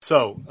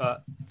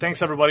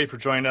Thanks everybody for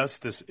joining us.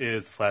 This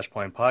is the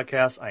Flashpoint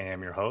Podcast. I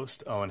am your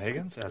host, Owen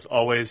Higgins. As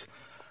always,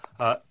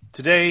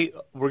 today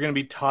we're going to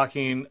be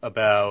talking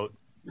about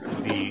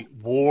the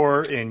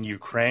war in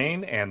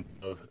Ukraine and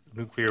the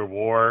nuclear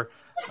war,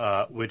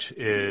 which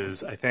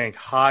is, I think,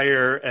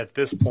 higher at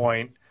this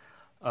point.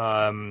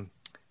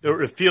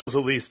 It feels,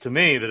 at least to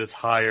me, that it's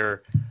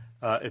higher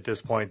at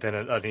this point than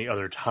at any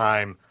other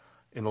time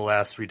in the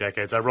last 3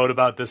 decades. I wrote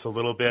about this a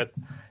little bit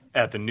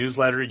at the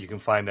newsletter. You can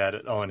find that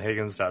at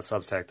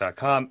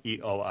owenhiggins.substack.com,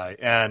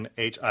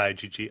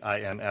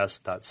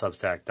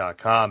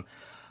 EOINHIGGINS.substack.com.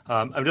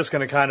 I'm just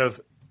going to kind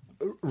of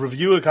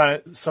review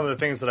some of the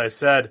things that I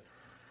said.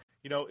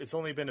 You know, it's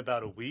only been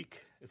about a week.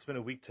 It's been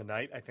a week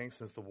tonight, I think,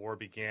 since the war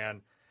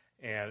began.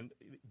 And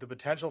the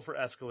potential for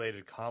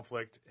escalated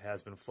conflict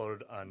has been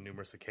floated on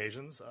numerous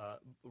occasions.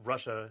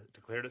 Russia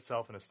declared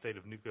itself in a state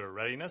of nuclear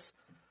readiness,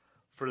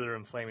 further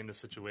inflaming the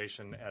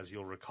situation. As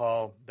you'll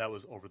recall, that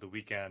was over the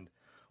weekend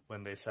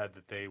when they said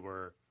that they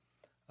were,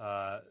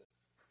 and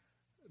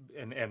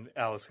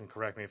Alice can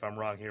correct me if I'm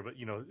wrong here, but,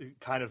 you know,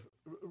 kind of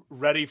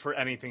ready for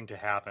anything to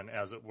happen,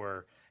 as it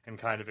were, and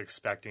kind of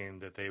expecting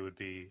that they would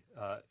be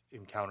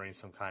encountering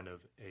some kind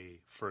of a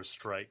first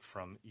strike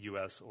from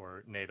U.S.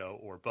 or NATO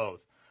or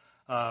both.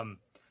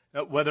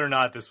 Whether or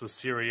not this was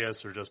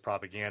serious or just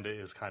propaganda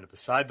is kind of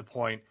beside the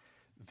point.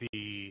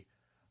 The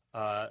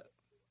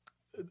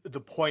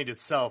point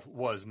itself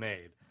was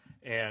made,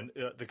 and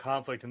the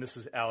conflict. And this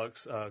is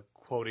Alex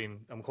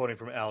quoting. I'm quoting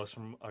from Alex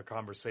from a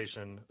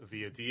conversation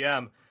via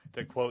DM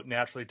that, quote,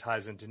 naturally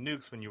ties into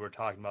nukes when you were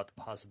talking about the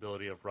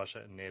possibility of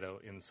Russia and NATO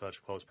in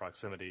such close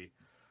proximity,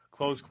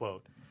 close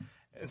quote.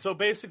 And so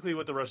basically,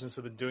 what the Russians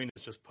have been doing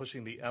is just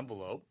pushing the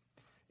envelope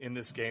in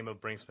this game of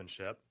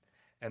brinksmanship.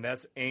 And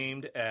that's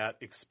aimed at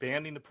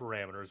expanding the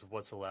parameters of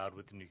what's allowed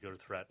with the nuclear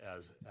threat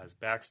as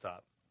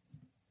backstop.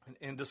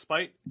 And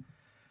despite,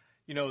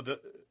 you know, the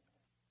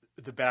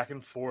back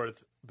and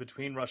forth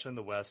between Russia and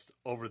the West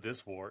over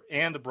this war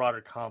and the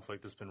broader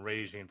conflict that's been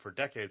raging for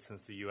decades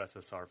since the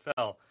USSR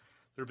fell,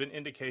 there have been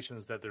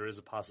indications that there is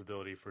a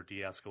possibility for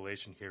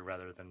de-escalation here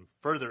rather than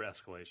further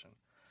escalation.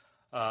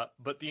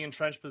 But the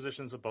entrenched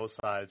positions of both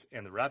sides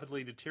and the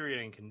rapidly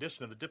deteriorating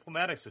condition of the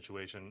diplomatic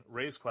situation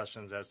raise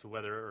questions as to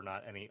whether or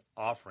not any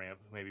off-ramp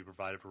may be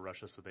provided for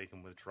Russia so they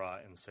can withdraw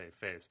and save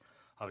face.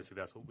 Obviously,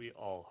 that's what we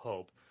all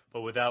hope.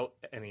 But without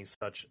any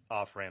such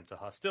off-ramp to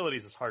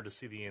hostilities, it's hard to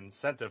see the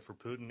incentive for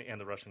Putin and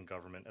the Russian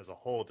government as a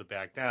whole to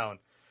back down.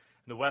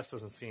 And the West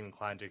doesn't seem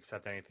inclined to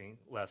accept anything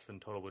less than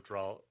total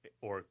withdrawal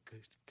or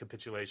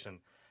capitulation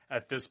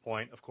at this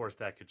point. Of course,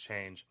 that could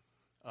change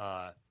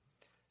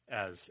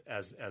as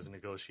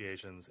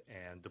negotiations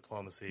and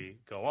diplomacy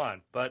go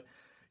on. But,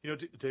 you know,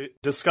 to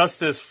discuss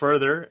this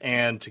further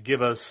and to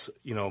give us,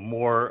 you know,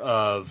 more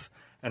of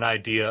an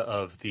idea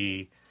of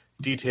the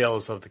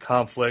details of the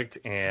conflict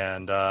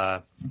and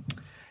the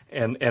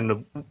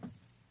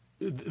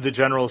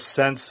general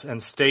sense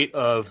and state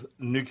of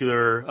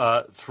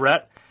nuclear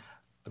threat,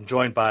 I'm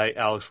joined by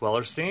Alex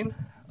Wellerstein.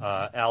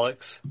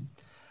 Alex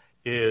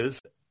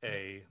is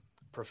a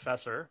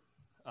professor,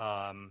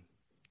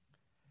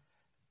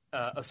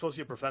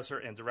 Associate Professor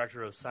and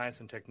Director of Science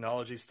and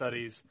Technology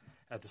Studies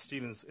at the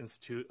Stevens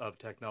Institute of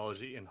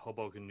Technology in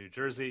Hoboken, New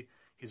Jersey.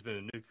 He's been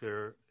a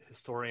nuclear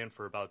historian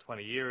for about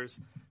 20 years,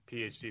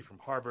 PhD from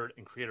Harvard,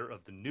 and creator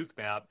of the Nuke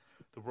Map,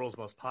 the world's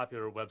most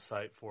popular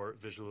website for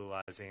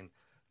visualizing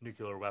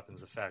nuclear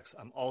weapons effects.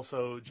 I'm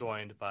also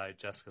joined by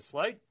Jessica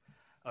Slate,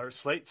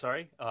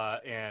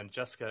 and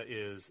Jessica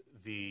is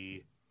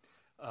the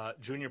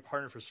junior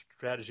partner for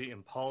strategy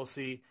and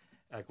policy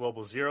at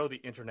Global Zero,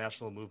 the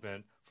international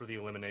movement for the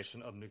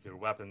elimination of nuclear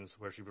weapons,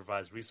 where she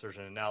provides research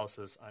and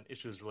analysis on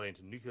issues relating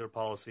to nuclear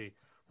policy,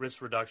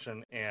 risk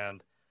reduction,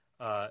 and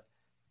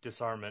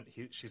disarmament.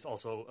 She's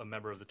also a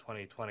member of the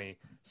 2020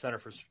 Center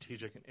for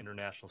Strategic and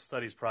International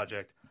Studies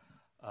project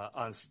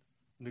on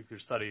nuclear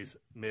studies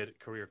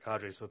mid-career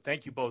cadre. So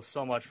thank you both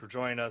so much for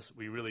joining us.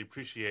 We really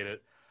appreciate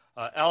it.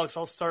 Alex,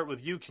 I'll start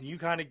with you. Can you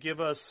kind of give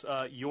us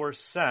your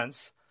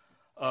sense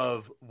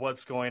of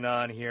what's going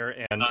on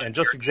here and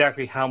just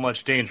exactly how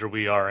much danger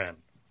we are in?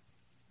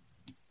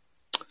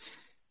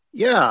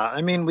 Yeah,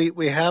 I mean,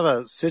 we have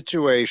a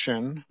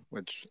situation,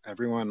 which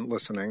everyone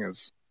listening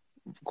is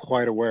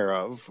quite aware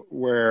of,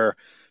 where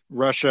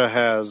Russia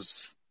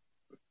has,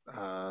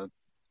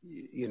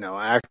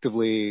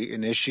 actively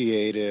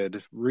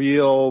initiated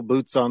real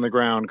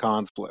boots-on-the-ground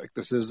conflict.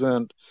 This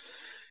isn't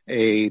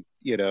a,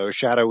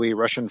 shadowy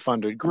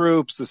Russian-funded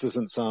groups. This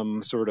isn't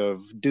some sort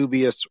of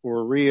dubious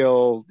or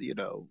real,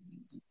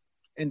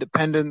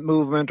 independent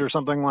movement or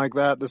something like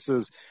that. This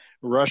is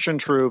Russian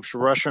troops,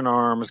 Russian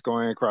arms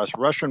going across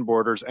Russian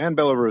borders and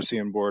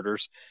Belarusian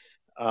borders,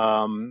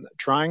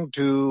 trying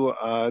to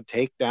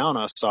take down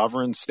a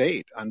sovereign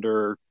state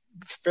under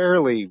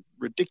fairly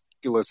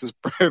ridiculous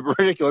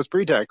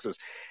pretexts.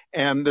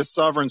 And this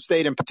sovereign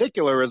state in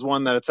particular is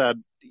one that it's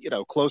had,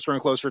 closer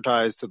and closer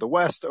ties to the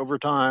West over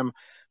time,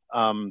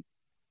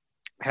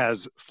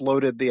 has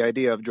floated the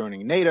idea of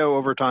joining NATO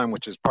over time,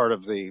 which is part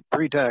of the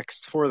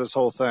pretext for this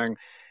whole thing.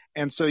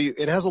 And so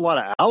it has a lot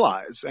of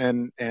allies,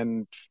 and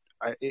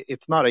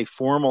it's not a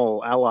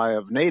formal ally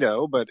of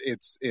NATO, but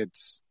it's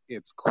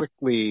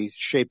quickly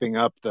shaping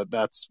up that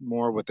that's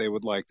more what they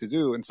would like to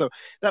do. And so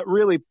that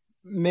really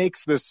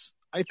makes this,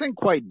 I think,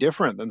 quite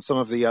different than some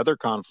of the other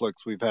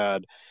conflicts we've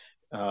had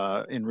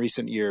in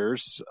recent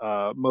years.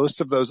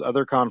 Most of those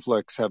other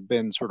conflicts have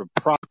been sort of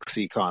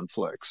proxy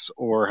conflicts,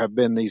 or have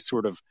been these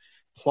sort of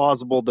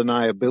plausible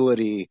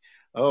deniability.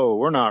 Oh,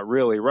 we're not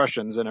really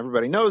Russians, and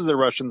everybody knows they're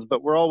Russians,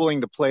 but we're all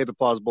willing to play the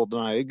plausible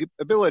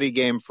deniability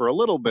game for a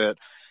little bit,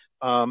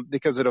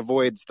 because it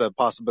avoids the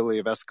possibility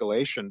of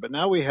escalation. But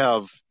now we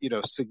have,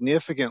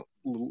 significant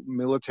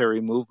military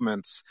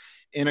movements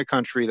in a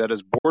country that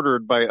is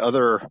bordered by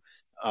other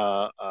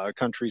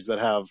countries that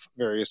have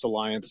various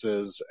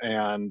alliances,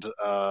 and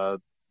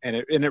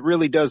it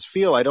really does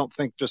feel, I don't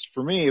think just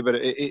for me, but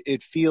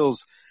it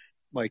feels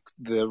like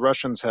the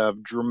Russians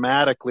have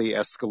dramatically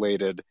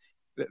escalated.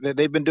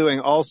 They've been doing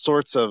all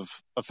sorts of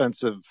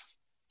offensive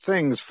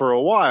things for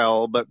a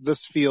while, but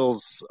this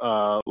feels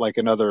like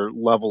another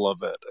level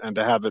of it. And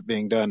to have it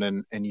being done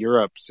in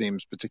Europe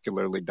seems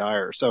particularly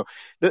dire. So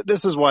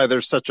this is why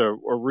there's such a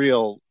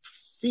real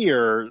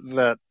fear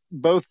that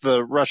both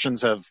the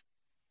Russians have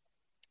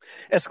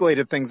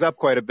escalated things up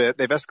quite a bit.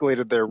 They've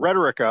escalated their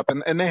rhetoric up,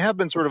 and they have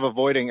been sort of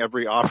avoiding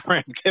every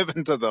off-ramp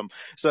given to them.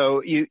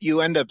 So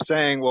you end up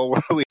saying, well,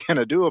 what are we going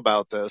to do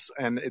about this?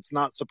 And it's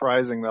not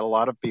surprising that a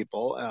lot of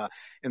people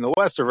in the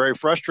West are very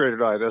frustrated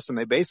by this, and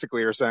they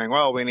basically are saying,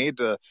 well, we need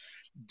to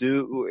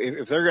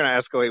if they're going to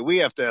escalate, we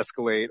have to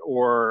escalate,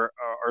 or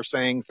are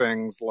saying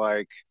things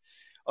like,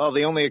 oh,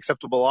 the only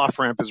acceptable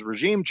off-ramp is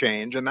regime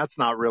change, and that's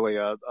not really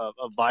a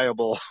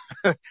viable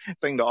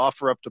thing to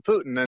offer up to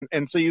Putin.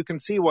 And so you can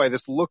see why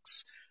this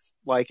looks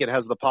like it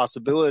has the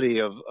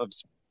possibility of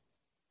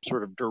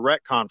sort of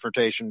direct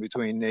confrontation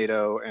between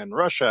NATO and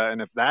Russia.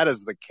 And if that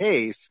is the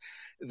case,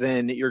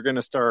 then you're going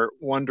to start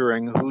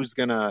wondering who's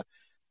going to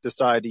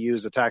decide to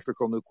use a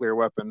tactical nuclear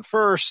weapon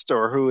first,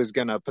 or who is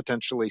going to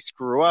potentially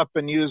screw up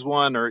and use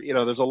one, or,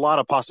 there's a lot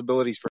of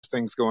possibilities for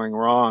things going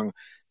wrong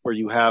where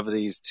you have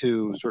these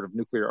two sort of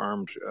nuclear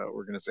armed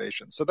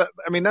organizations. So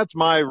that's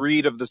my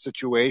read of the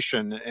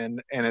situation.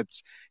 And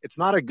it's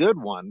not a good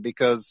one,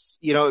 because,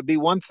 it'd be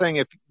one thing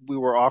if we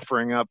were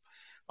offering up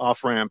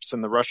off ramps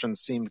and the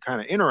Russians seemed kind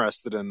of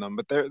interested in them,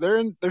 but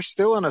they're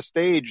still in a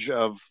stage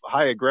of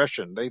high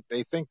aggression.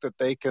 They think that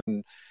they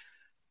can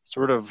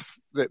sort of,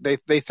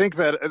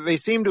 they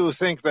seem to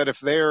think that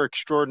if they're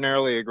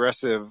extraordinarily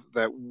aggressive,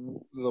 that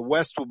the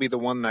West will be the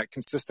one that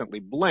consistently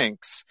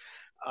blinks.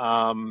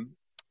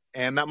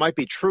 And that might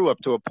be true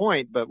up to a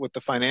point, but with the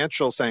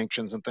financial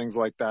sanctions and things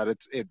like that,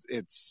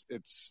 it's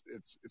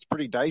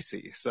pretty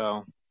dicey.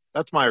 So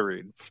that's my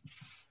read.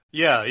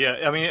 Yeah.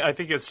 I mean, I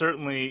think it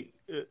certainly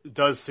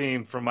does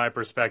seem, from my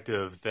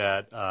perspective,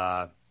 that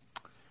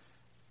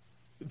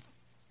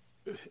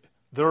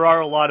there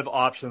are a lot of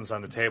options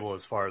on the table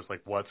as far as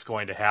like what's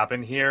going to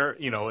happen here,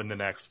 in the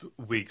next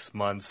weeks,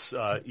 months,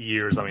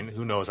 years. I mean,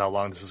 who knows how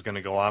long this is going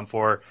to go on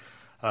for,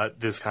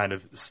 this kind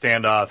of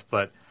standoff.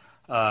 But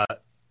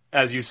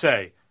as you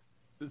say,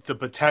 the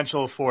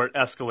potential for it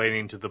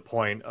escalating to the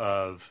point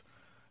of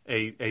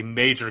a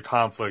major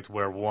conflict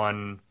where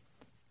one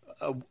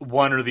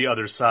or the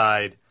other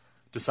side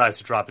decides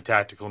to drop a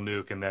tactical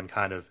nuke and then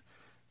kind of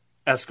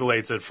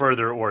escalates it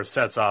further or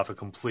sets off a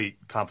complete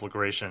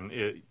conflagration,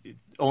 it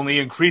only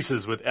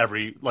increases with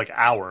every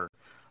hour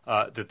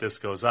that this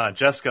goes on.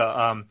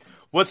 Jessica,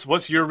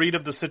 what's your read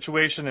of the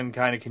situation, and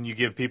kind of can you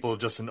give people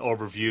just an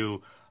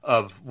overview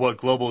of what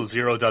Global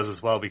Zero does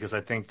as well, because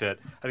I think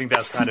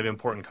that's kind of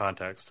important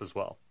context as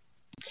well.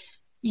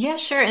 Yeah,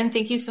 sure. And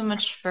thank you so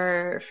much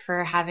for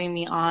having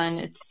me on.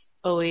 It's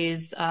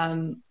always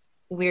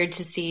weird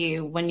to see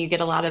when you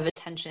get a lot of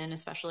attention,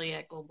 especially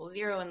at Global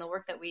Zero and the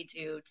work that we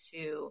do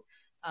to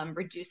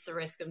reduce the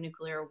risk of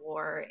nuclear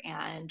war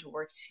and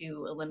work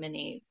to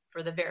eliminate,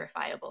 for the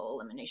verifiable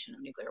elimination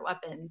of nuclear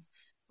weapons.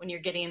 When you're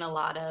getting a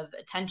lot of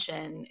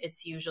attention,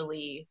 it's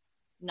usually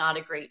not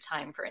a great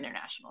time for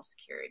international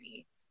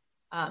security.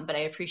 But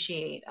I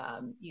appreciate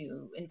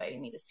you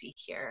inviting me to speak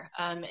here.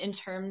 In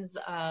terms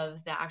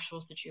of the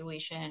actual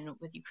situation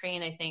with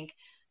Ukraine, I think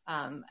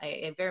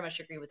I very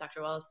much agree with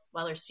Dr.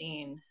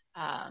 Wellerstein.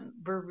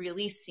 We're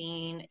really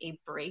seeing a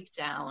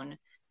breakdown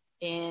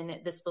in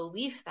this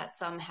belief that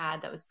some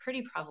had that was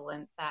pretty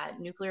prevalent,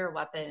 that nuclear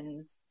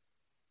weapons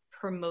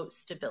promote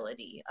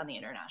stability on the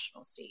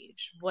international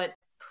stage. What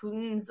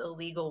Putin's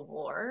illegal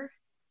war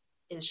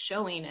is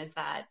showing is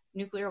that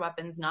nuclear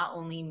weapons not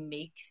only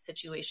make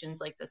situations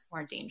like this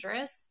more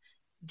dangerous,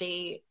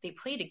 they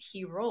played a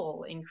key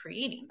role in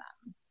creating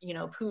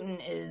them. Putin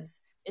is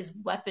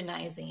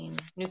weaponizing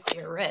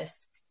nuclear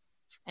risk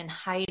and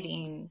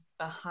hiding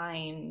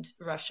behind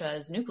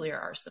Russia's nuclear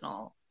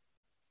arsenal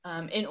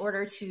in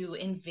order to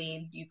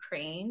invade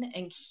Ukraine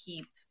and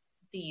keep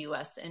the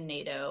US and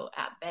NATO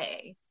at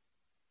bay.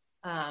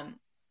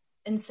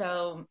 And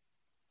so,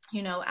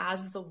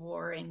 as the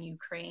war in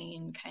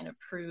Ukraine kind of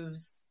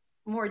proves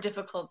more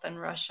difficult than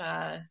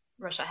Russia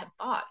had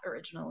thought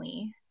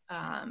originally,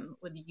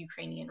 with the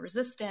Ukrainian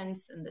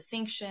resistance and the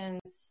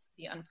sanctions,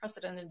 the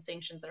unprecedented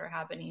sanctions that are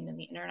happening in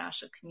the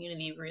international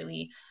community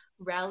really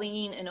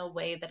rallying in a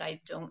way that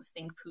I don't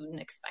think Putin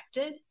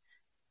expected,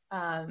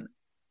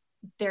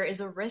 there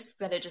is a risk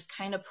that it just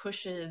kind of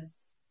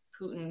pushes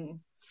Putin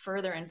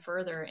further and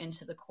further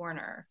into the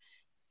corner.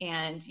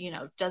 And,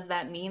 does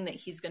that mean that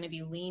he's going to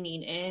be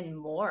leaning in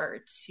more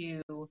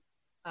to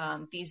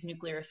these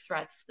nuclear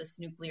threats, this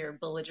nuclear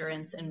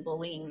belligerence and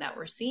bullying that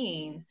we're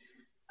seeing?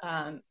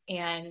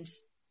 And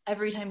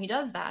every time he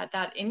does that,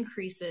 that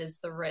increases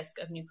the risk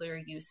of nuclear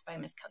use by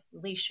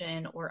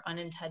miscalculation or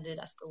unintended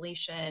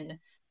escalation.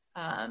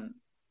 And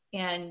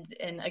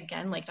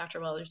again, like Dr.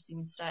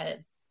 Wellerstein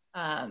said,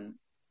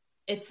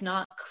 it's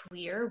not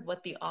clear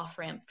what the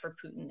off-ramp for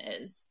Putin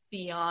is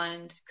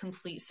beyond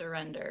complete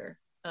surrender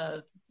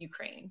of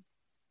Ukraine.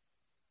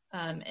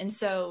 And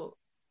so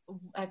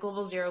at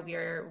Global Zero, we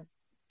are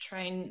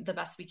trying the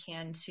best we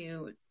can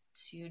to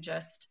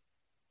just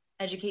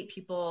educate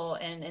people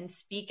and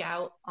speak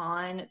out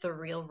on the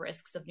real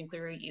risks of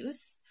nuclear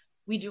use.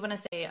 We do want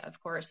to say, of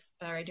course,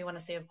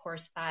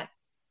 that,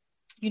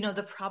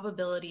 the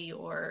probability,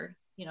 or,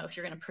 if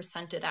you're going to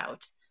percent it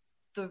out,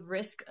 the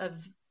risk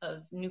of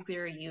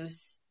nuclear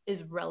use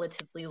is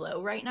relatively low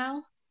right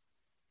now.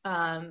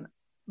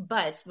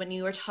 But when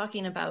you are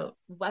talking about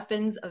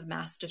weapons of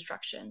mass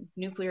destruction,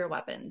 nuclear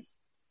weapons,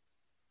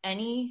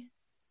 any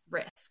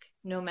risk,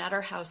 no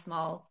matter how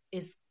small,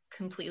 is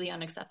completely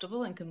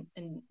unacceptable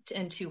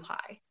and too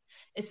high,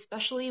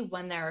 especially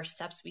when there are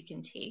steps we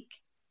can take,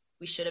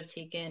 we should have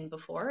taken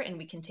before, and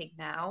we can take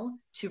now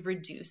to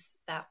reduce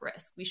that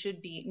risk.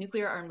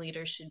 Nuclear armed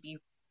leaders should be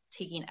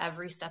taking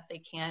every step they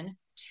can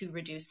to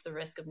reduce the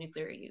risk of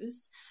nuclear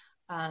use.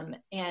 And,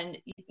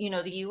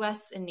 the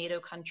US and NATO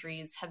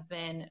countries have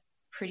been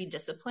pretty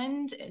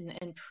disciplined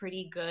and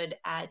pretty good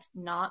at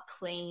not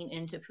playing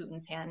into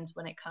Putin's hands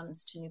when it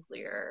comes to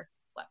nuclear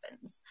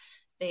weapons.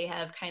 They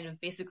have kind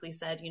of basically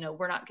said,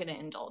 we're not going to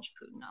indulge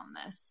Putin on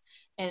this.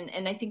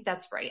 And I think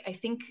that's right. I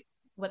think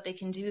what they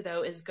can do,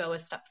 though, is go a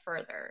step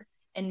further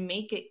and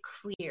make it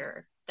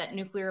clear that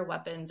nuclear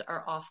weapons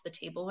are off the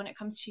table when it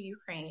comes to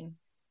Ukraine,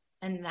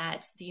 and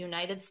that the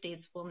United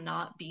States will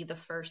not be the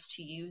first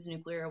to use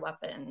nuclear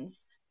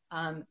weapons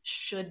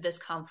should this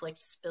conflict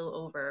spill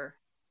over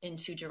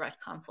into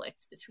direct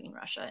conflict between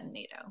Russia and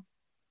NATO.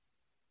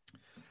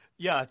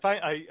 Yeah,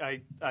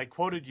 I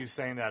quoted you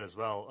saying that as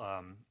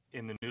well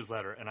in the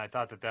newsletter, and I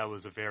thought that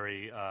was a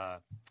very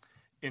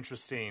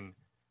interesting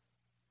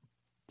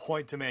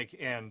point to make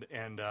and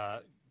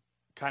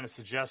kind of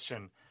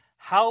suggestion.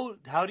 How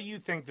do you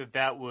think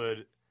that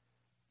would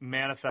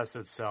manifest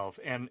itself,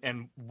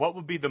 and what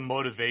would be the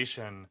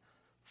motivation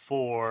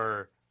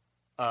for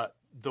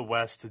the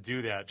West to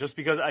do that? Just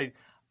because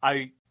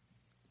I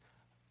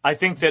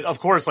think that, of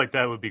course, like,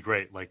 that would be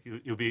great. Like,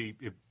 it'd be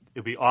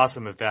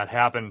awesome if that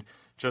happened.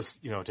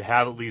 Just, to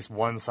have at least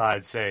one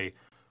side say,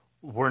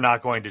 we're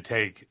not going to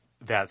take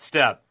that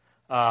step.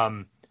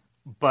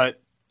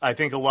 But I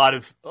think a lot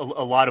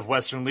of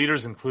Western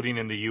leaders, including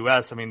in the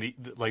U.S., I mean,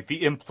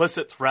 the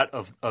implicit threat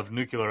of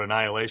nuclear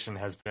annihilation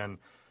has been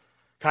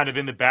kind of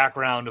in the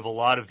background of a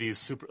lot of the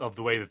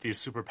way that these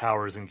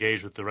superpowers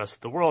engage with the rest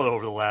of the world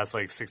over the last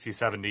 60,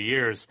 70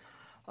 years.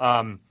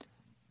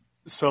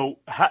 So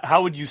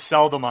how would you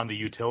sell them on the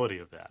utility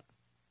of that?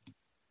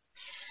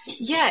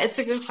 Yeah, it's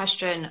a good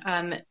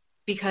question.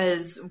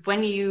 Because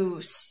when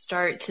you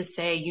start to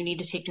say you need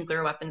to take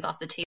nuclear weapons off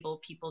the table,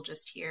 people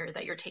just hear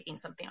that you're taking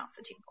something off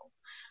the table.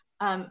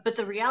 But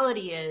the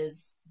reality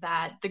is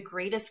that the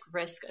greatest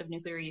risk of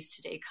nuclear use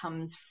today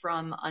comes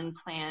from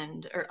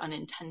unplanned or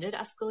unintended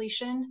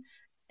escalation.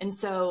 And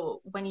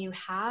so when you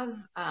have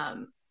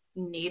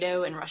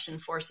NATO and Russian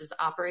forces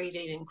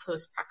operating in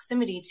close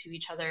proximity to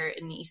each other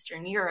in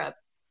Eastern Europe,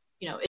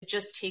 it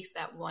just takes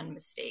that one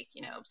mistake,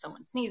 if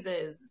someone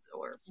sneezes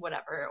or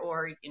whatever,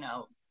 or,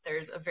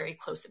 there's a very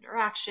close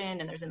interaction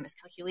and there's a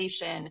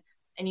miscalculation,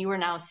 and you are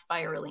now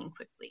spiraling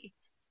quickly.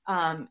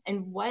 And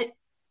what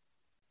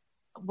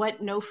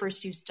No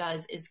First Use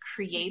does is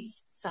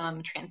creates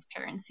some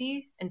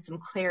transparency and some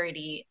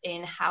clarity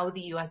in how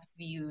the U.S.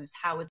 views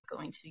how it's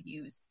going to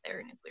use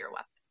their nuclear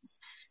weapons.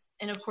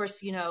 And of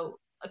course, a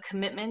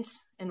commitment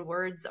and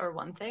words are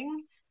one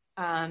thing,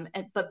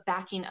 but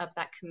backing up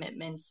that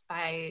commitment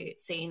by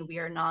saying we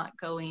are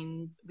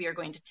going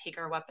to take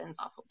our weapons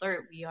off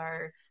alert. We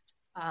are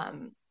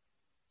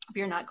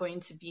not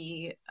going to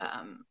be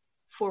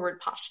forward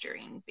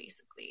posturing,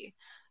 basically.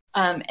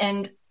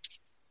 And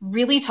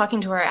really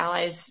talking to our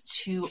allies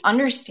to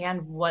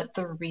understand what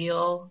the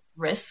real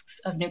risks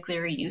of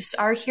nuclear use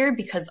are here,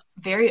 because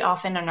very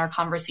often in our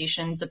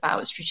conversations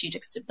about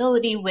strategic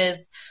stability with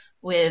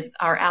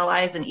our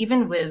allies, and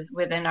even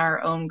within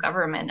our own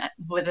government,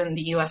 within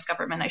the U.S.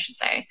 government, I should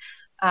say,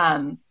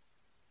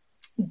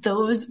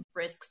 those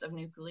risks of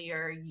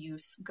nuclear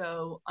use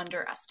go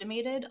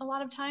underestimated a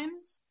lot of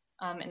times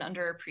and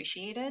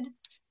underappreciated.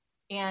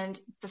 And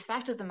the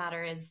fact of the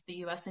matter is the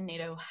U.S. and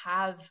NATO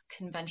have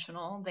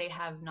they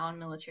have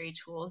non-military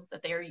tools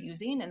that they are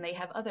using, and they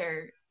have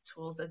other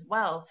tools as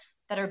well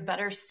that are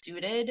better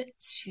suited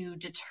to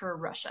deter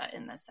Russia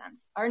in this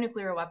sense. Our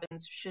nuclear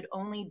weapons should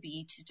only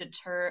be to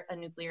deter a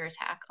nuclear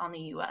attack on the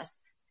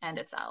US and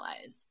its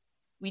allies.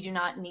 We do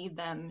not need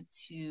them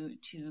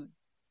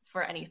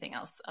for anything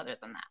else other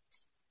than that.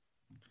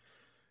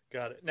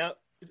 Got it. Now,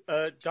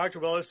 Dr.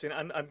 Wellerstein,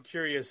 I'm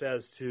curious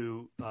as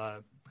to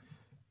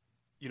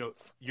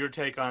your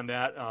take on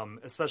that,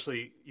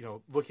 especially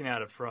looking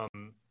at it from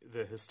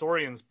the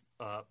historian's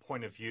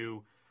point of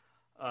view.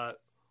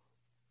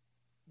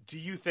 Do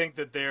you think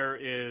that there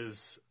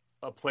is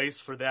a place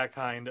for that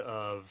kind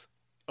of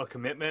a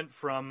commitment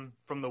from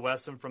the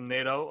West and from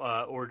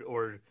NATO,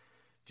 or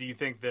do you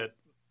think that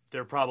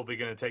they're probably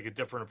going to take a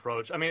different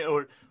approach? I mean,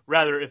 or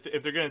rather,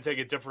 if they're going to take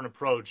a different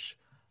approach,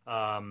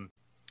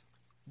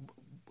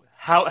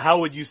 how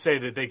would you say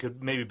that they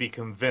could maybe be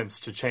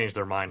convinced to change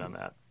their mind on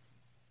that?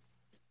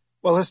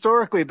 Well,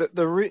 historically,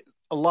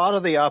 a lot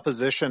of the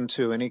opposition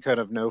to any kind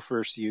of no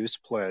first use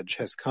pledge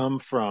has come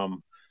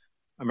from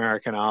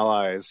American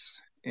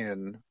allies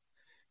in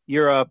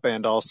Europe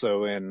and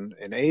also in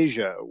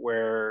Asia,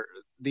 where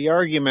the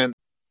argument,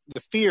 the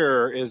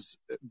fear is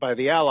by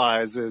the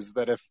allies is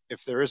that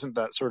if there isn't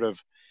that sort of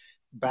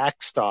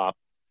backstop,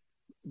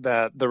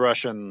 that the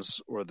Russians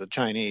or the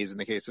Chinese, in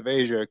the case of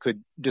Asia,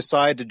 could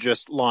decide to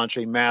just launch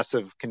a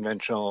massive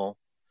conventional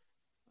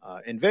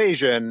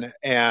invasion,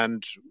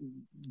 and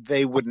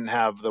they wouldn't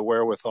have the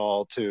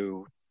wherewithal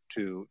to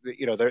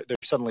they're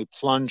suddenly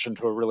plunged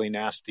into a really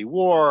nasty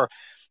war,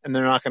 and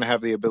they're not going to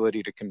have the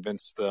ability to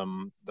convince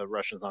the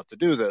Russians not to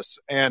do this.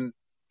 And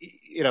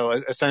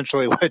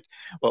essentially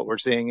what we're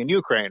seeing in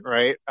Ukraine,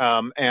 right?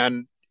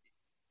 And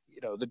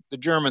the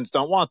Germans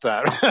don't want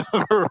that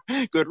for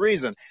good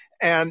reason.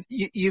 And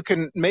you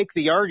can make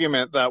the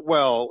argument that,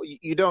 well,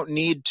 you don't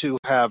need to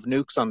have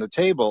nukes on the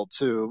table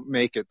to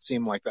make it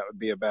seem like that would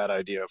be a bad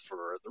idea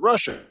for the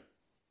Russians.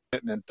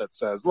 Commitment that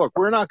says, look,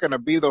 we're not going to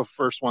be the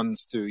first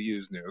ones to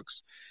use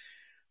nukes.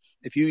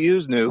 If you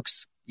use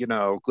nukes,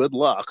 good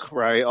luck,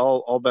 right?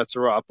 All bets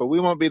are off, but we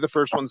won't be the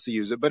first ones to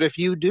use it. But if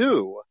you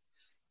do,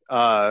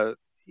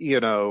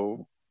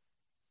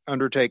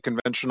 undertake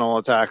conventional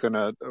attack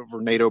over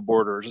NATO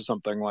borders or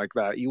something like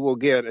that, you will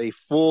get a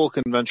full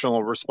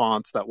conventional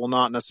response that will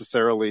not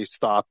necessarily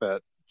stop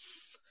at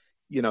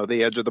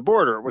the edge of the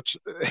border, which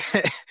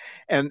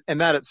and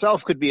that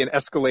itself could be an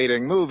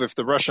escalating move if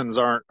the Russians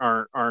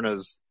aren't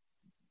as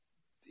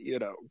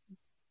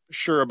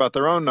sure about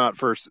their own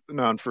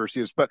non-first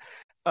use. But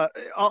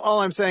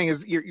all I'm saying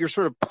is you're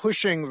sort of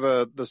pushing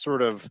the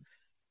sort of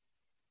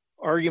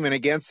argument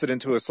against it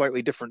into a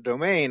slightly different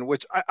domain,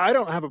 which I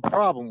don't have a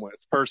problem with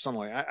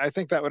personally. I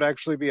think that would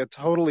actually be a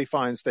totally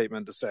fine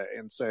statement to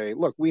say,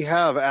 look, we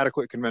have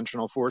adequate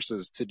conventional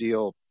forces to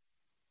deal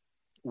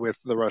with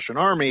the Russian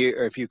army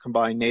if you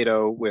combine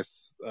NATO with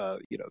the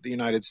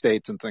United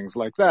States and things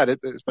like that,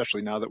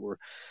 especially now that we're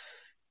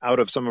out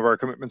of some of our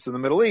commitments in the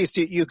Middle East.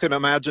 You can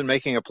imagine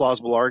making a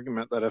plausible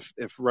argument that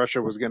if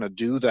Russia was going to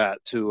do that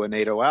to a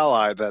NATO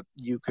ally, that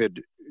you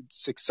could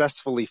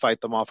successfully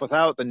fight them off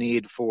without the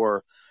need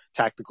for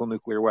tactical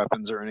nuclear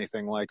weapons or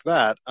anything like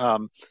that.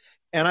 And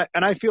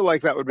I feel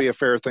like that would be a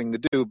fair thing to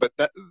do, but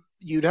that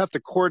you'd have to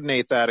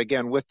coordinate that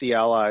again with the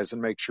allies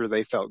and make sure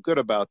they felt good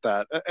about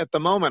that. At the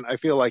moment, I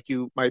feel like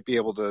you might be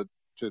able to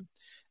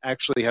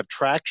actually have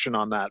traction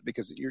on that,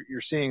 because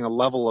you're seeing a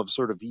level of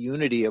sort of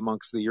unity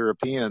amongst the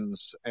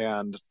Europeans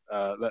and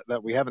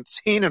that we haven't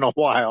seen in a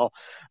while.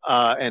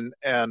 And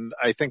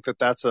I think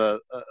that's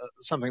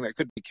something that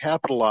could be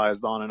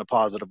capitalized on in a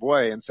positive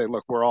way and say,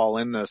 look, we're all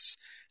in this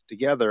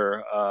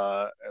together.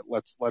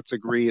 Let's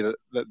agree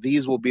that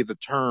these will be the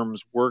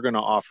terms we're going to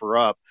offer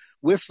up,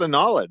 with the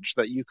knowledge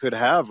that you could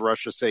have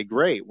Russia say,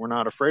 great, we're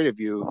not afraid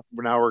of you.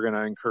 Now we're going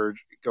to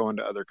encourage going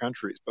to other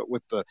countries, but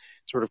with the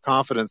sort of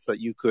confidence that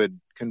you could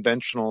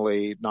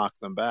conventionally knock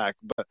them back.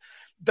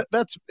 But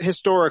that's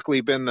historically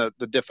been the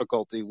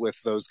difficulty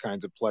with those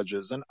kinds of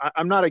pledges. And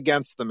I'm not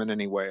against them in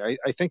any way.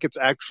 I think it's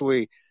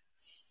actually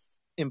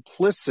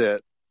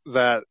implicit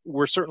that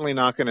we're certainly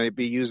not going to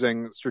be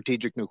using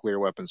strategic nuclear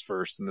weapons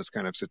first in this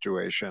kind of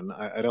situation.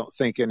 I don't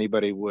think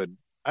anybody would.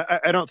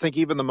 I don't think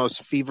even the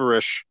most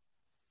feverish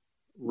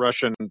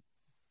Russian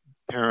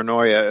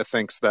paranoia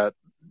thinks that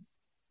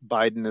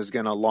Biden is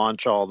going to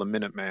launch all the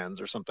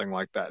Minutemans or something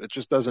like that. It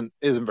just isn't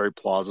very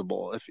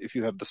plausible if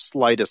you have the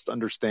slightest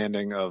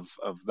understanding of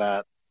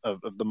that, of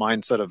the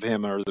mindset of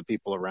him or the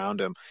people around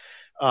him.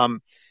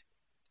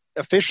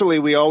 Officially,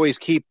 we always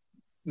keep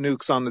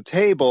nukes on the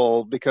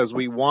table because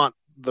we want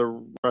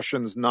the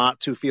Russians not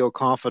to feel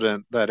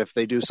confident that if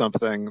they do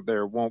something,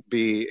 there won't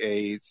be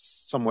a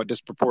somewhat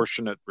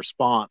disproportionate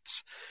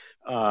response,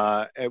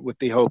 with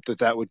the hope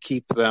that would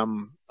keep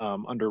them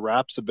under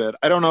wraps a bit.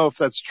 I don't know if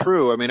that's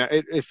true. I mean,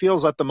 it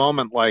feels at the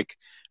moment like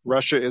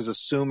Russia is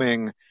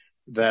assuming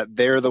that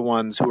they're the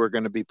ones who are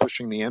going to be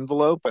pushing the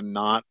envelope and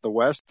not the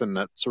West, and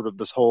that sort of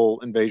this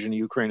whole invasion of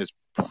Ukraine is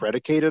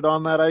predicated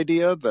on that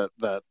idea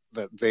that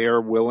they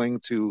are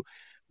willing to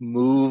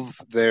move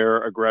their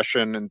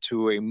aggression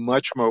into a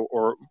much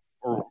more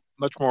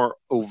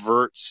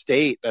overt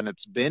state than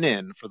it's been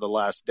in for the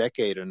last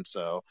decade and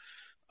so.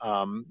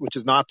 which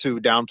is not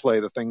to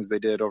downplay the things they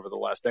did over the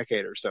last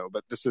decade or so.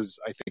 But this is,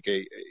 I think,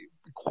 a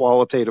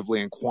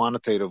qualitatively and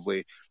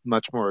quantitatively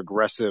much more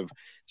aggressive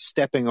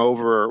stepping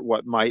over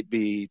what might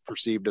be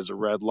perceived as a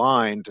red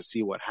line to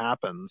see what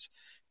happens.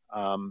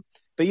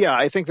 But yeah,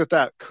 I think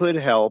that could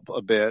help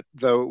a bit,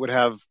 though it would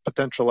have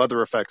potential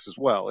other effects as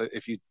well.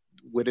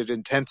 Would it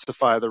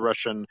intensify the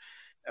Russian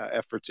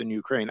efforts in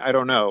Ukraine? I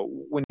don't know.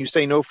 When you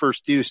say no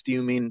first use, do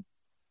you mean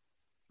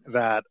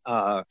that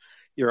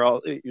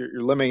you're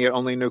limiting it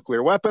only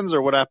nuclear weapons,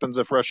 or what happens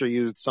if Russia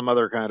used some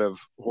other kind of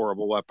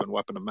horrible weapon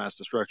of mass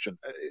destruction?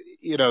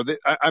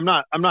 I'm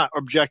not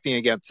objecting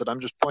against it. I'm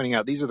just pointing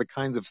out these are the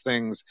kinds of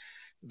things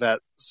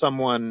that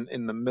someone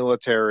in the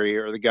military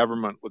or the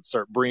government would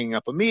start bringing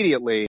up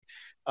immediately,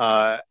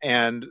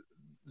 and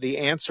the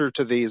answer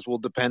to these will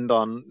depend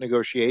on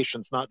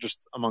negotiations, not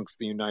just amongst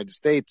the United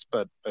States,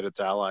 but its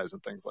allies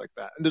and things like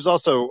that. And there's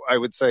also, I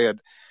would say,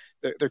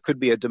 there could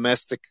be a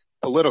domestic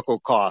political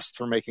cost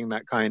for making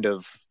that kind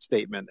of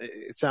statement.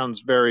 It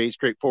sounds very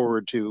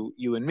straightforward to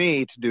you and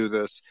me to do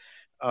this.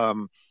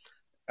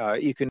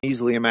 You can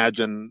easily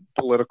imagine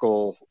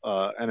political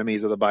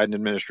enemies of the Biden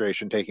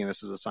administration taking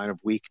this as a sign of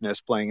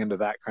weakness, playing into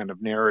that kind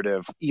of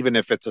narrative, even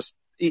if it's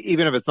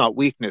not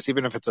weakness,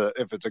 even if it's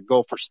a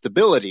goal for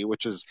stability,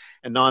 which is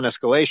a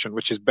non-escalation,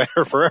 which is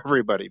better for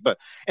everybody. But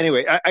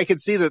anyway, I could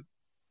see that.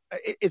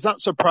 It's not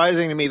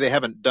surprising to me they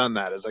haven't done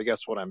that, is I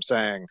guess what I'm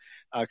saying,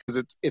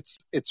 because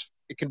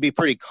it can be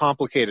pretty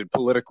complicated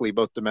politically,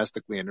 both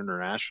domestically and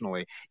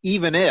internationally,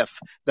 even if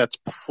that's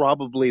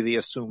probably the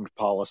assumed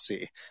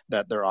policy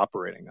that they're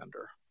operating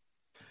under.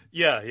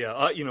 Yeah.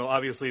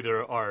 Obviously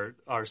there are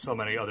so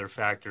many other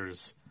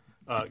factors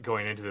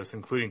going into this,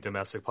 including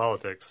domestic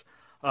politics.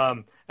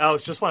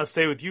 Alex, just want to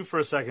stay with you for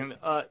a second.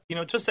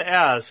 Just to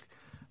ask,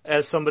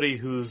 as somebody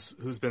who's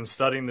been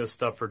studying this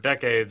stuff for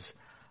decades.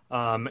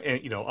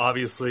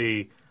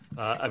 Obviously,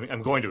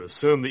 I'm going to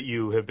assume that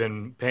you have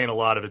been paying a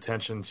lot of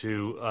attention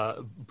to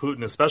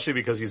Putin, especially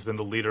because he's been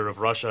the leader of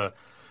Russia,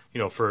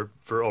 for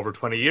over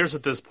 20 years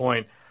at this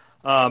point.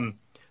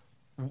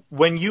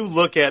 When you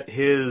look at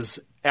his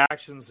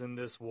actions in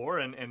this war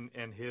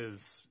and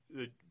his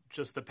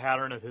just the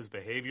pattern of his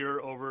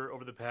behavior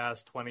over the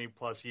past 20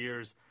 plus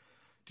years,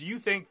 do you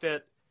think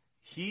that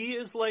he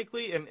is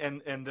likely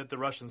and that the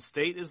Russian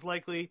state is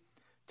likely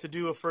to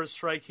do a first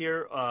strike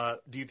here?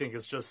 Do you think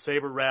it's just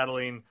saber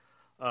rattling,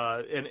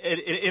 and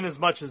in as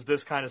much as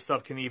this kind of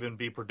stuff can even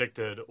be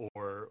predicted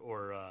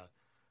or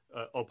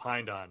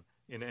opined on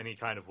in any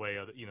kind of way,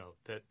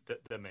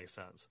 that makes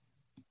sense?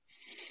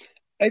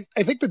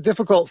 I think the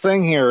difficult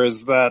thing here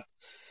is that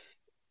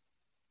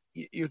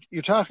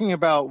you're talking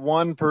about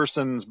one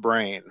person's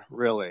brain,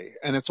 really,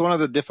 and it's one of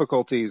the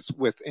difficulties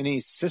with any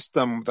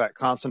system that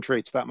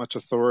concentrates that much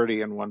authority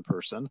in one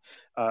person.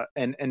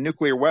 And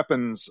nuclear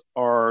weapons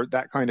are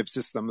that kind of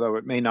system, though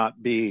it may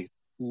not be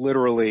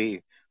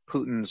literally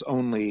Putin's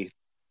only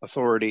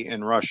authority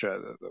in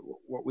Russia.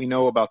 What we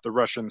know about the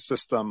Russian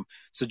system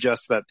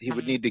suggests that he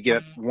would need to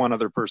get one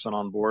other person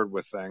on board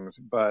with things,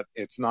 but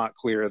it's not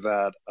clear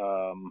that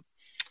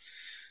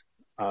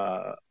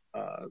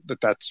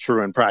that's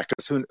true in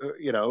practice. Who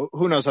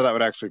knows how that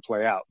would actually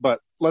play out? But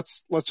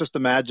let's just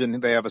imagine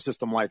they have a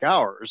system like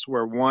ours,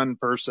 where one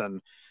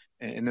person,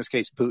 in this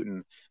case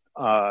Putin,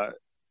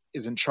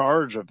 is in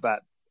charge of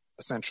that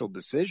essential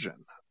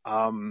decision.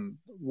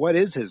 What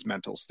is his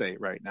mental state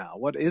right now?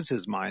 What is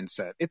his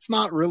mindset? It's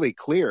not really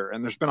clear,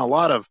 and there's been a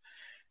lot of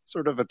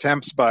sort of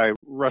attempts by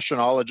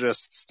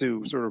Russianologists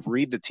to sort of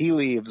read the tea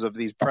leaves of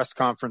these press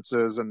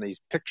conferences and these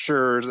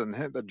pictures and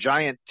the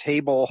giant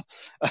table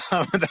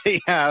that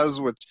he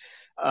has, which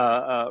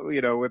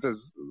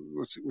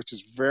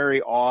is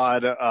very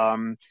odd,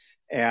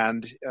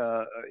 and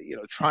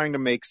trying to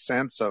make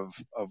sense of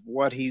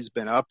what he's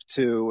been up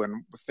to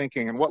and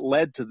thinking, and what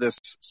led to this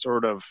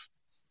sort of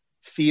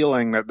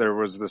feeling that there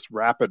was this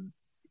rapid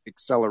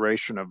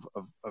acceleration of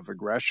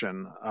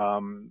aggression.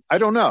 I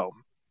don't know.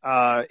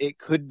 It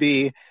could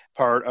be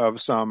part of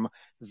some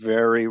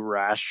very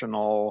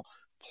rational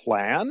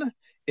plan.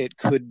 It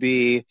could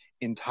be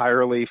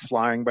entirely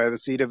flying by the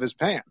seat of his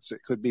pants.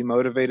 It could be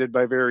motivated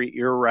by very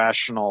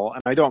irrational,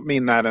 and I don't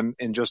mean that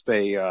in just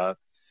a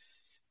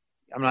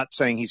I'm not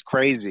saying he's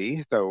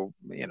crazy, though,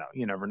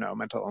 you never know.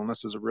 Mental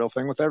illness is a real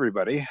thing with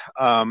everybody.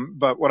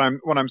 But what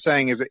I'm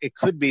saying is it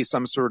could be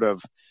some sort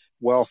of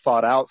well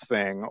thought out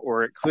thing,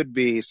 or it could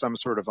be some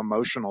sort of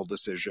emotional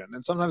decision.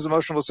 And sometimes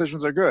emotional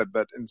decisions are good,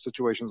 but in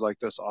situations like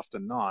this,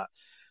 often not.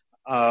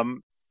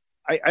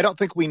 I don't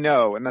think we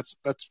know, and that's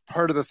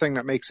part of the thing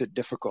that makes it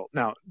difficult.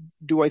 Now,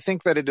 do I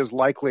think that it is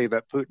likely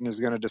that Putin is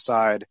going to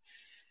decide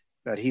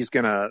that he's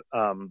going to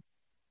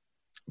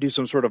do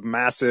some sort of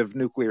massive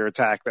nuclear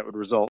attack that would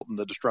result in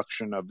the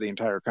destruction of the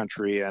entire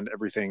country and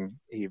everything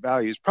he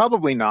values?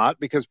 Probably not,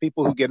 because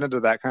people who get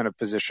into that kind of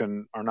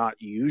position are not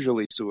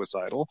usually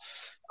suicidal.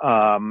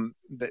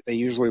 They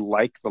usually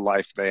like the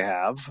life they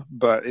have,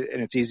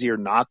 and it's easier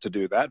not to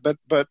do that.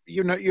 But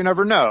you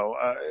never know.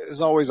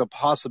 There's always a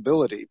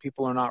possibility.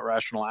 People are not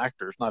rational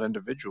actors, not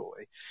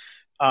individually.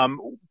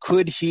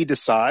 Could he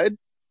decide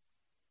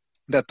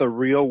that the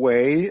real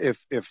way,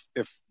 if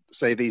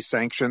say these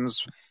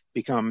sanctions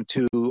become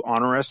too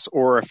onerous,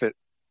 or if it,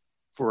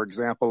 for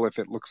example, if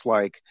it looks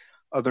like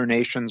other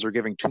nations are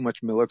giving too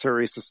much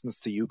military assistance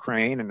to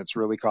Ukraine and it's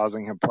really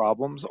causing him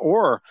problems,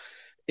 or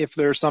if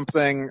there's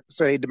something,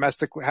 say,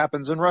 domestically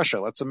happens in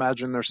Russia. Let's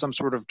imagine there's some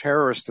sort of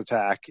terrorist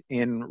attack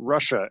in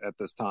Russia at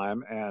this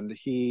time, and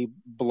he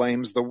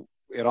blames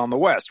it on the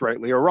West,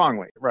 rightly or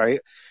wrongly, right?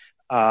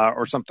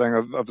 Or something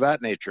of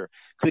that nature.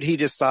 Could he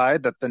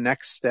decide that the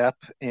next step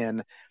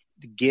in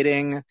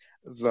getting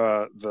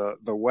the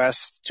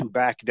West to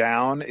back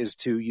down is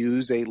to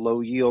use a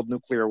low yield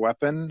nuclear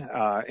weapon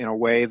in a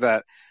way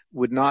that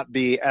would not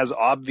be as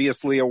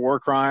obviously a war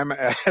crime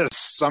as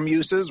some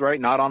uses, right?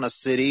 Not on a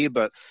city,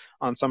 but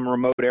on some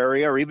remote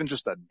area, or even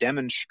just a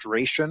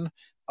demonstration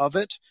of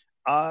it.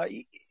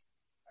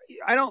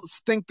 I don't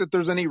think that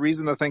there's any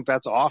reason to think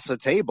that's off the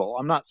table.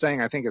 I'm not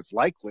saying I think it's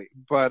likely,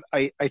 but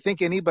I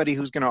think anybody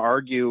who's going to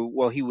argue,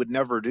 well, he would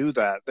never do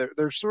that,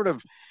 they're sort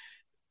of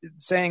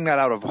saying that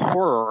out of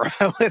horror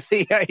with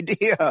the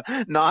idea,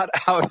 not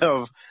out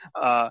of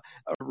a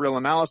real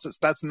analysis.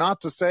 That's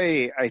not to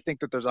say I think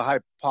that there's a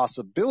high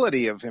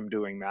possibility of him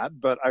doing that,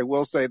 but I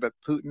will say that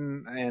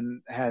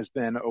Putin has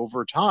been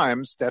over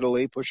time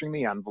steadily pushing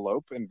the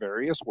envelope in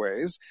various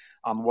ways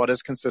on what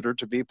is considered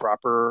to be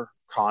proper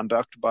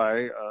conduct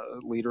by a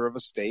leader of a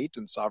state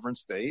and sovereign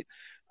state.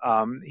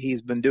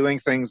 He's been doing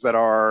things that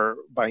are,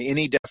 by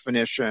any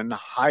definition,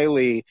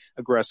 highly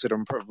aggressive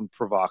and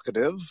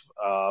provocative.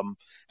 And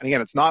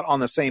again, it's not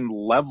on the same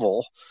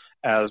level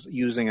as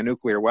using a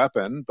nuclear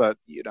weapon, but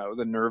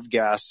the nerve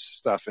gas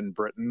stuff in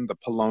Britain, the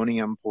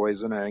polonium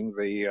poisoning,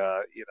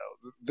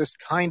 this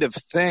kind of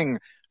thing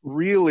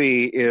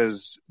really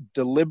is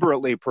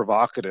deliberately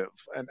provocative.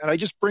 And I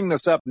just bring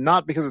this up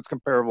not because it's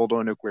comparable to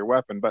a nuclear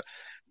weapon, but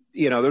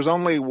there's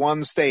only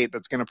one state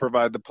that's going to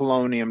provide the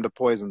polonium to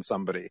poison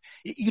somebody.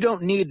 You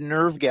don't need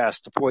nerve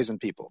gas to poison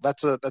people.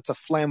 That's a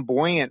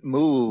flamboyant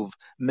move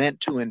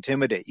meant to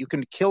intimidate. You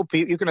can kill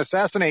people. You can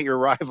assassinate your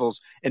rivals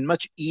in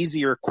much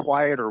easier,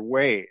 quieter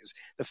ways.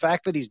 The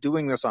fact that he's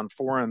doing this on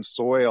foreign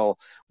soil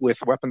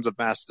with weapons of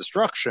mass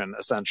destruction,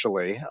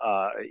 essentially,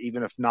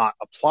 even if not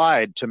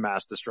applied to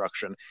mass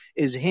destruction,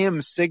 is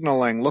him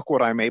signaling, look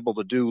what I'm able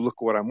to do,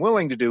 look what I'm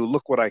willing to do,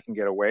 look what I can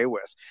get away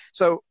with.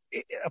 So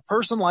a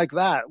person like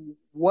that,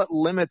 what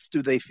limits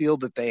do they feel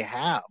that they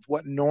have?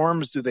 What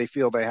norms do they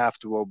feel they have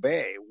to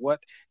obey? What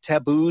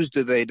taboos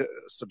do they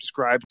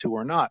subscribe to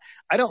or not?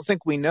 I don't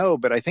think we know,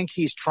 but I think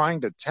he's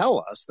trying to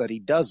tell us that he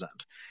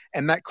doesn't.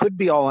 And that could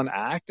be all an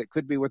act. It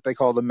could be what they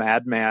call the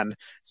madman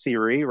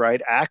theory,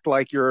 right? Act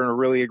like you're a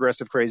really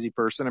aggressive, crazy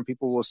person and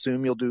people will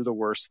assume you'll do the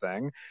worst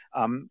thing.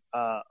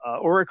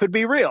 Or it could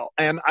be real.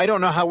 And I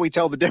don't know how we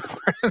tell the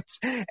difference.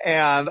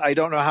 And I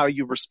don't know how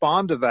you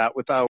respond to that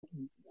without,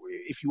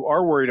 if you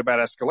are worried about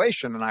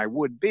escalation, and I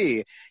would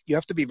be, you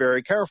have to be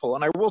very careful.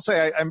 And I will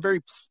say I'm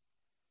very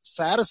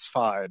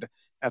satisfied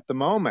at the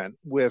moment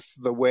with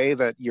the way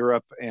that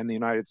Europe and the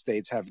United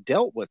States have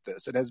dealt with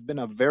this. It has been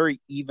a very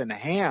even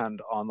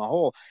hand on the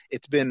whole.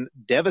 It's been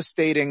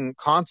devastating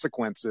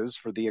consequences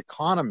for the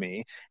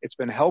economy. It's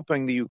been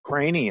helping the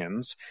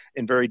Ukrainians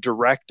in very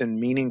direct and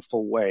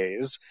meaningful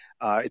ways.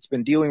 It's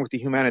been dealing with the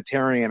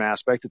humanitarian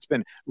aspect. It's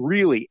been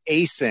really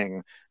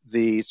acing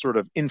the sort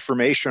of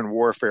information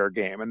warfare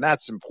game, and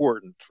that's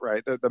important,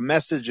 right? The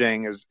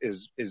messaging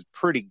is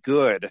pretty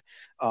good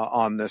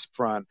on this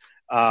front.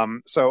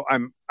 So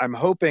I'm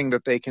hoping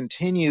that they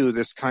continue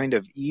this kind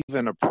of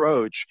even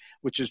approach,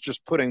 which is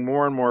just putting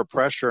more and more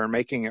pressure and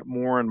making it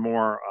more and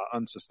more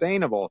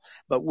unsustainable.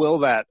 But will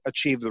that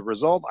achieve the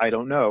result? I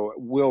don't know.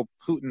 Will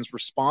Putin's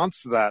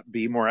response to that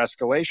be more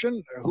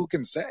escalation? Who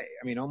can say?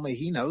 I mean, only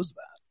he knows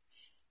that.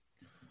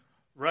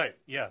 Right.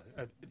 Yeah.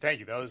 Thank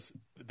you.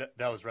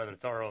 That was rather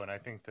thorough, and I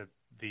think that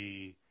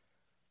the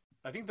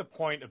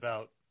point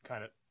about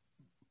kind of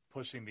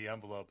pushing the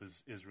envelope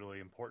is really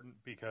important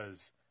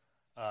because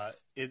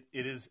it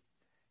is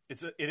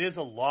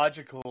a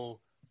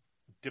logical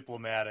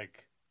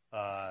diplomatic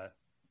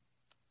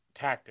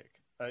tactic.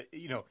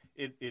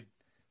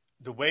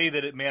 The way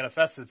that it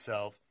manifests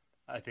itself,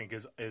 I think,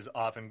 is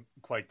often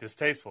quite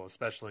distasteful,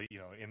 especially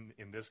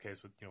in this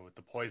case with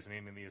the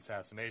poisoning and the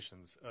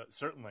assassinations,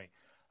 certainly.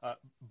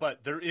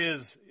 But there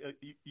is,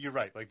 you're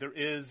right. Like there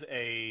is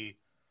a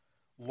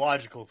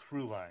logical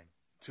through line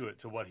to it,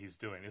 to what he's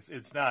doing.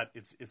 It's not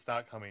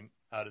coming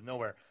out of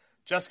nowhere.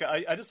 Jessica,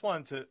 I just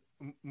wanted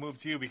to move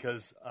to you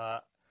because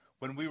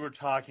when we were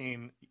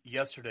talking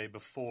yesterday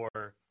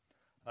before,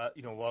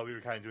 while we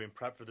were kind of doing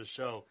prep for the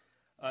show,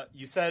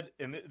 you said,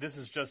 and this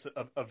is just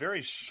a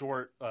very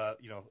short,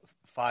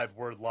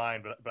 5-word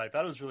line, but I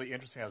thought it was really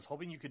interesting. I was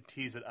hoping you could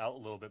tease it out a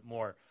little bit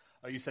more.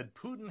 You said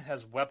Putin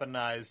has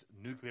weaponized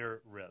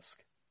nuclear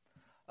risk.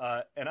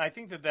 And I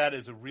think that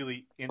is a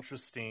really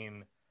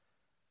interesting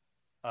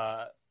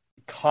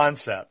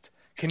concept.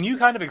 Can you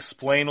kind of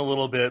explain a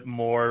little bit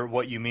more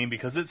what you mean?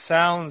 Because it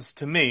sounds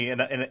to me,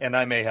 and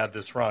I may have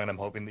this wrong, and I'm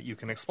hoping that you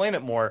can explain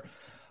it more,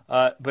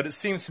 but it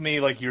seems to me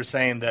like you're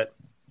saying that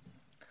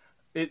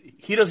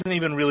he doesn't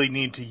even really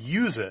need to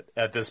use it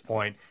at this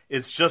point.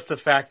 It's just the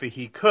fact that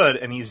he could,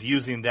 and he's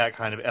using that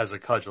kind of as a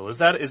cudgel. Is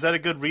that a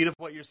good read of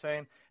what you're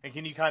saying? And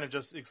can you kind of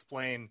just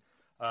explain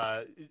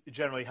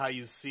generally how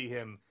you see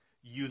him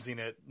using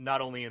it,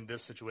 not only in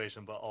this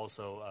situation, but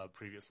also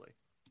previously?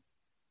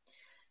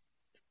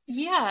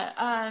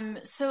 Yeah,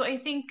 so I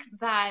think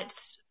that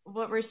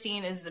what we're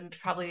seeing is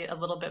probably a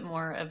little bit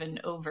more of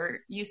an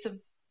overt use of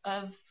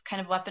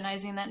kind of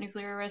weaponizing that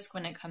nuclear risk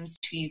when it comes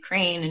to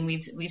Ukraine, and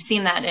we've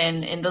seen that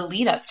in the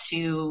lead up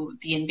to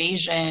the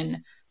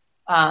invasion,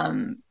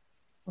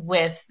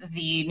 with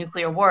the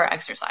nuclear war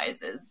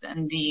exercises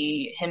and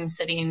him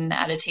sitting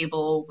at a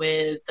table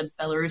with the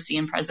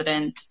Belarusian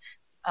president,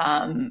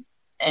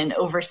 and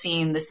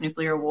overseeing this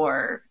nuclear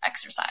war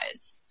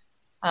exercise.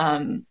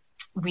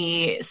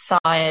 We saw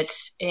it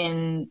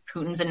in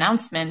Putin's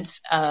announcement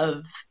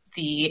of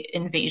the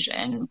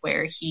invasion,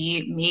 where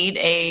he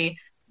made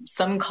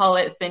some call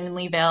it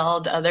thinly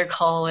veiled, other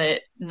call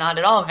it not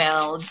at all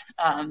veiled,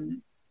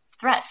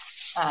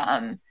 threats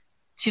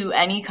to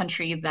any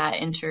country that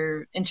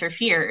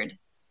interfered,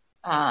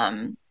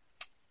 that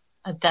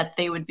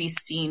they would be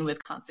seen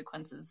with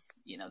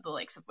consequences, the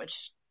likes of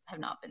which have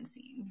not been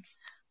seen.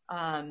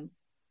 And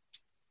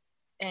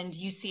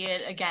you see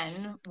it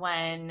again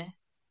when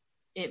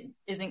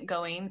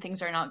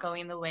things are not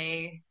going the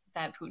way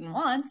that Putin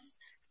wants.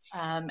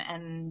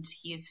 And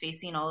he is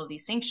facing all of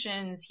these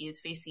sanctions. He is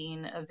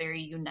facing a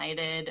very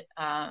united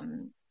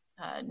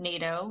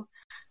NATO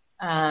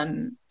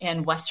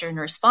and Western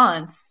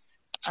response,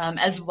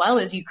 as well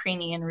as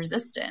Ukrainian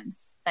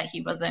resistance that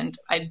he wasn't,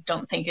 I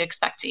don't think,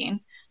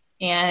 expecting.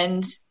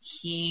 And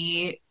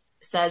he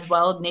says,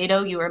 well,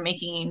 NATO, you are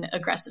making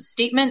aggressive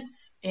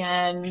statements,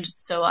 and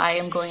so I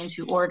am going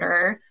to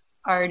order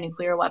our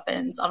nuclear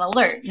weapons on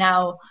alert.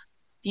 Now,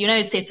 the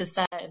United States has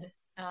said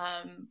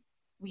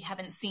we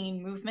haven't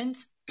seen movement,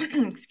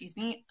 excuse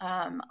me,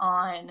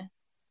 on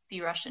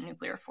the Russian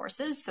nuclear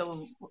forces,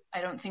 so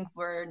I don't think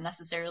we're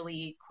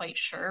necessarily quite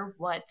sure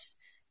what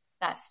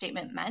that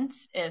statement meant,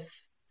 if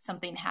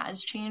something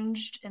has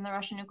changed in the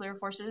Russian nuclear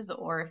forces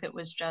or if it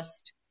was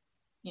just,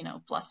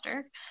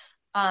 bluster.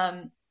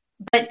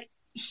 But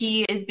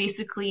he is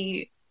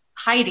basically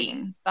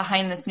hiding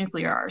behind this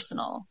nuclear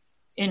arsenal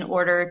in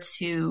order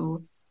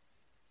to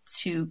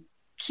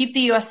keep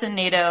the US and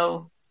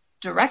NATO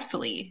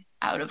directly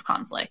out of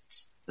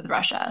conflict with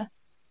Russia,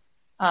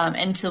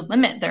 and to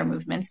limit their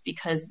movements,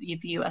 because the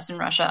US and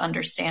Russia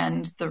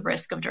understand the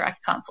risk of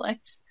direct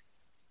conflict.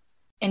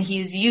 And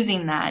he's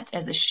using that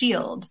as a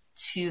shield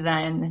to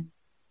then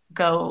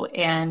go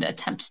and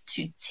attempt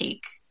to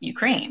take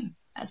Ukraine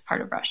as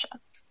part of Russia.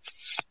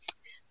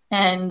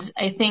 And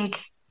I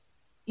think,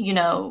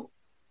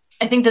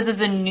 this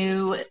is a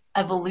new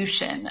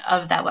evolution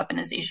of that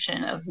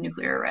weaponization of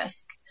nuclear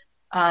risk.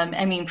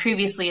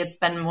 Previously it's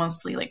been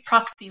mostly like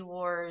proxy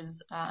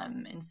wars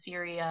in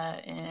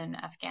Syria, in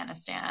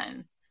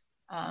Afghanistan,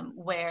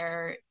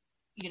 where,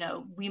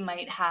 we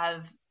might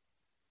have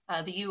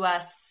the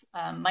U.S.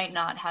 Might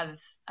not have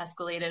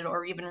escalated,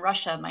 or even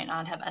Russia might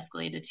not have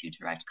escalated to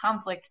direct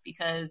conflict,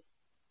 because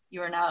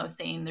you are now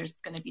saying there's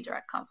going to be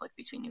direct conflict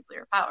between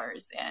nuclear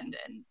powers, and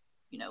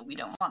we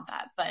don't want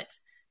that. But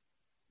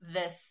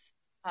this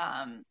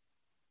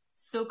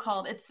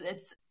so-called, it's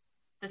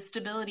the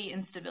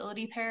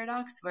stability-instability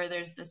paradox, where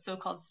there's this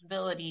so-called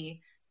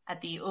stability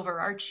at the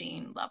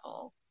overarching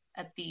level,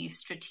 at the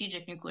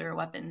strategic nuclear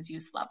weapons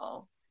use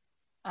level,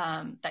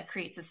 that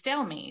creates a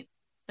stalemate,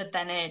 but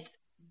then it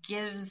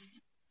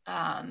gives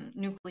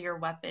nuclear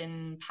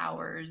weapon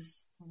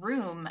powers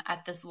room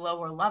at this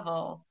lower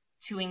level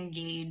to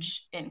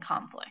engage in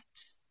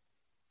conflict,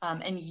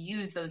 and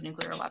use those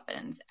nuclear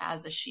weapons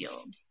as a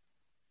shield.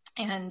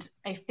 And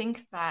I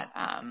think that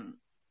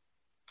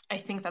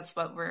that's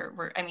what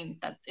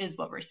that is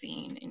what we're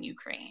seeing in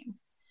Ukraine.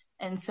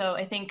 And so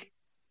I think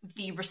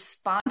the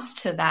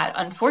response to that,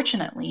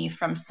 unfortunately,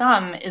 from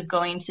some is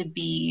going to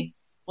be,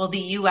 well, the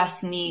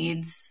U.S.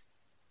 needs,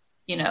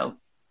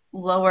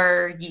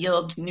 lower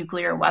yield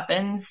nuclear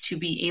weapons to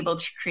be able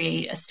to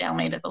create a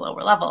stalemate at the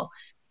lower level.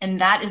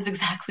 And that is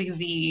exactly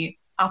the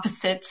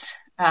opposite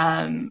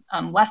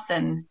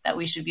lesson that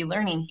we should be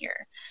learning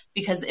here.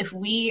 Because if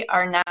we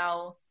are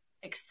now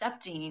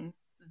accepting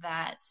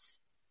that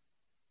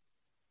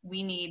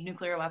we need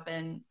nuclear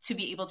weapon to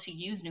be able to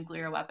use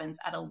nuclear weapons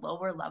at a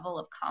lower level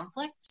of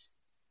conflict,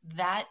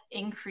 that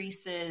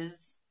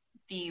increases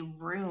the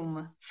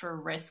room for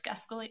risk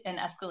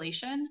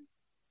escalation.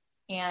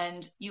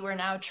 And you are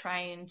now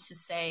trying to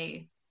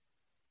say,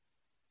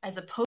 as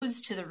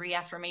opposed to the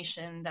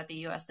reaffirmation that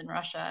the US and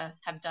Russia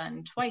have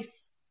done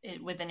twice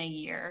within a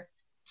year,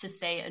 to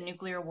say a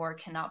nuclear war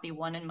cannot be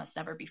won and must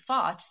never be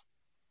fought,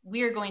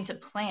 we are going to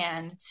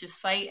plan to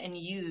fight and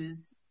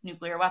use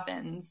nuclear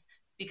weapons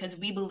because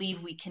we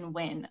believe we can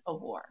win a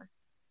war.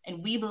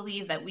 And we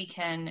believe that we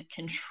can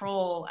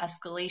control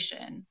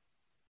escalation.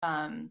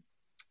 And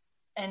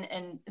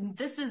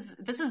this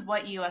is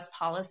what U.S.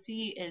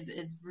 policy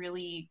is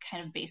really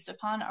kind of based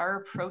upon. Our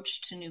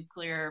approach to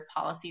nuclear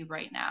policy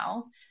right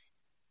now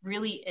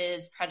really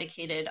is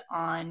predicated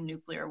on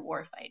nuclear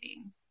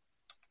warfighting.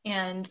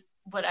 And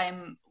what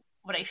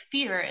I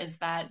fear is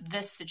that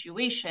this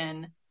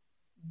situation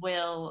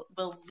will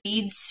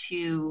lead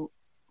to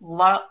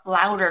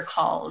louder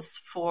calls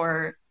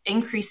for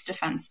increased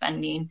defense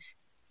spending,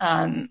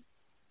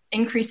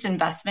 increased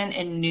investment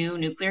in new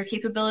nuclear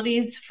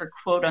capabilities for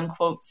quote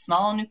unquote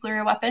small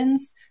nuclear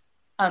weapons.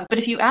 But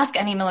if you ask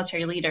any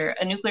military leader,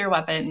 a nuclear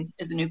weapon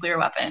is a nuclear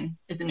weapon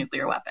is a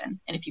nuclear weapon.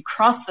 And if you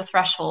cross the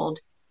threshold,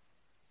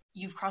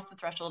 you've crossed the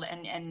threshold,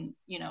 and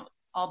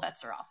all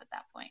bets are off at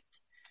that point.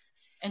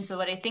 And so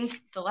what I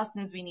think the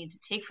lessons we need to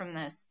take from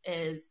this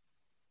is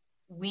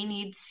we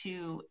need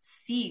to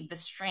see the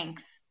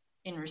strength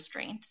in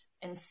restraint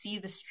and see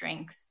the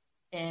strength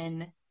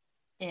in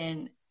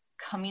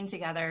coming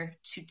together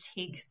to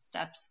take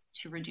steps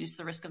to reduce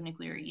the risk of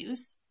nuclear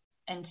use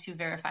and to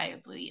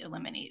verifiably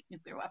eliminate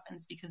nuclear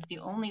weapons, because the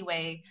only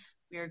way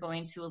we are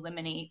going to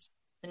eliminate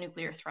the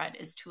nuclear threat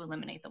is to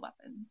eliminate the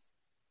weapons.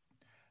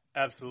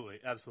 Absolutely.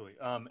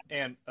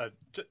 And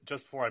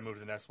just before I move to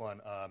the next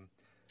one,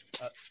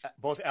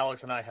 both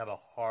Alex and I have a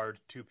hard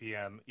 2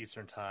 p.m.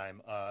 Eastern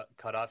time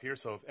cutoff here.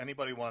 So if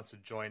anybody wants to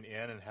join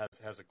in and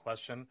has a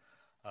question,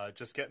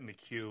 just get in the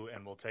queue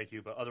and we'll take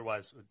you. But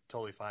otherwise, we're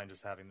totally fine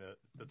just having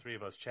the three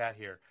of us chat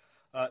here.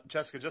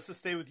 Jessica, just to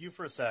stay with you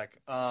for a sec,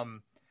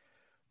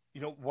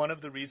 one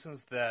of the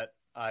reasons that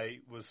I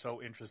was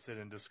so interested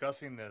in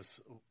discussing this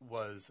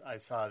was I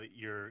saw that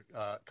your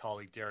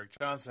colleague Derek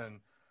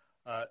Johnson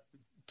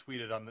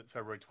tweeted on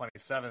February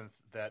 27th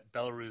that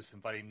Belarus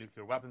inviting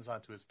nuclear weapons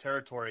onto its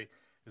territory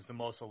is the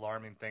most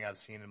alarming thing I've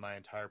seen in my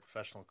entire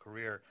professional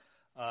career.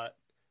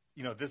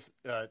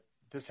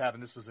 This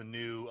happened. This was a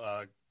new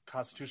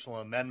constitutional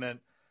amendment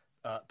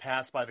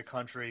passed by the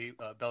country.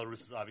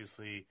 Belarus is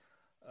obviously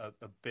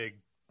a big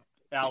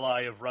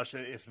ally of Russia,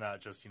 if not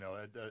just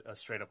a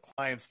straight up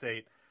client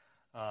state.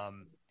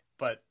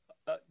 But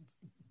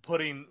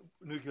putting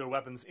nuclear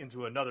weapons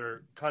into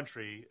another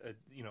country,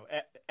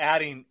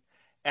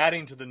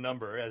 adding to the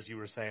number, as you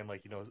were saying,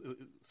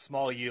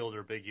 small yield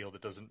or big yield,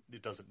 it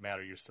doesn't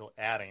matter. You're still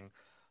adding.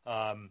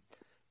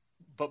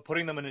 But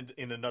putting them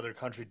in another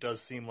country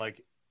does seem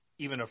like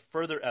even a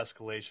further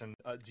escalation.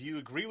 Do you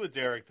agree with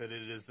Derek that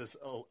it is this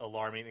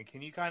alarming? And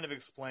can you kind of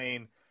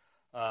explain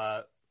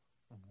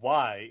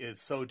why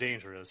it's so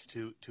dangerous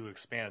to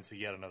expand to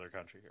yet another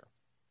country here?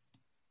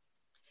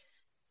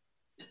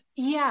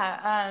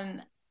 Yeah,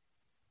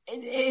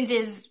 it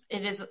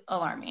is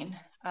alarming.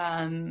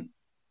 And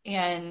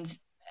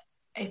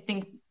I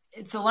think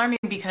it's alarming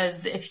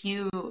because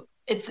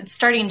it's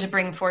starting to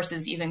bring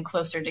forces even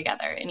closer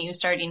together, and you're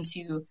starting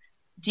to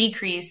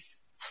decrease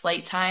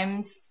flight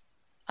times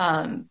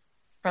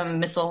from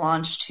missile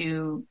launch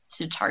to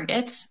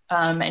target.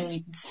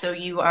 And so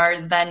you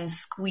are then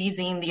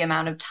squeezing the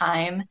amount of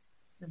time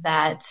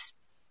that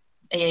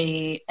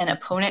an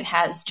opponent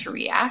has to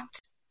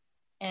react,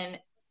 and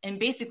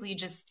basically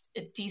just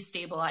it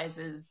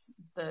destabilizes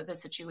the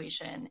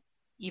situation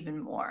even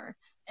more.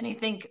 And I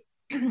think,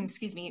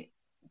 excuse me,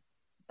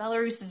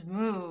 Belarus's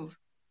move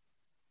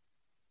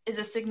is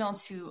a signal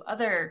to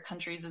other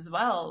countries as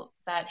well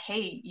that,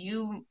 hey,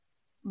 you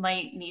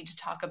might need to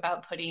talk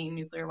about putting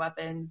nuclear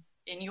weapons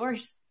in your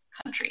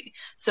country.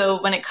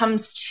 So when it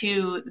comes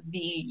to the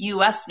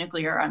U.S.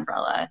 nuclear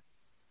umbrella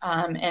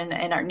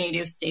and our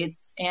NATO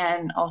states,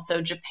 and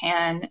also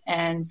Japan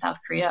and South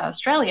Korea,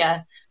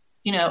 Australia,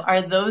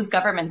 are those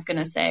governments going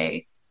to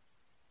say,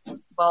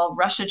 well,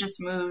 Russia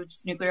just moved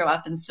nuclear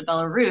weapons to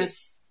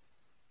Belarus?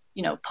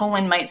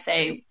 Poland might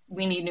say,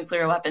 we need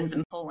nuclear weapons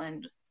in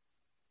Poland,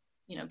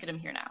 get them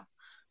here now.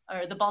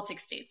 Or the Baltic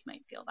states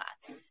might feel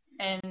that.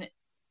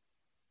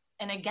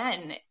 And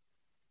again,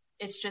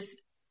 it's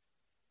just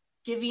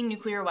giving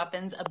nuclear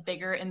weapons a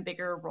bigger and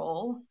bigger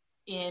role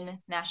in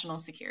national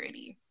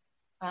security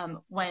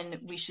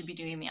when we should be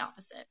doing the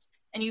opposite.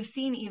 And you've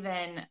seen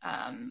even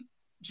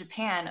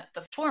Japan,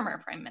 the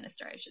former prime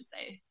minister, I should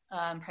say,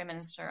 Prime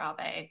Minister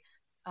Abe,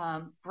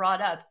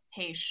 brought up,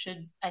 hey,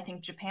 I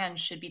think Japan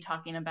should be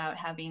talking about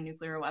having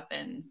nuclear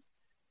weapons,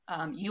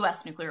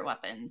 U.S. nuclear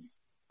weapons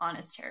on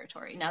its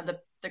territory. Now,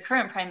 the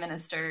current prime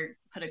minister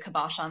put a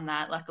kibosh on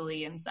that,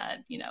 luckily, and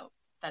said,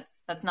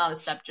 that's not a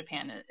step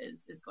Japan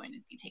is going to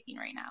be taking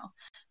right now.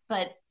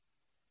 But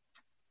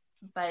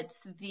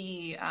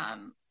the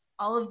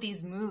all of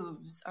these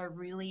moves are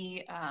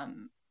really,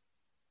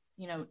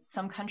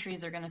 some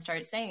countries are going to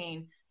start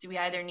saying, do we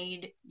either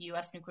need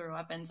U.S. nuclear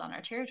weapons on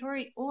our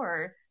territory,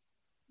 or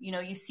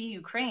you see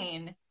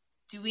Ukraine,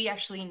 do we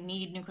actually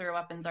need nuclear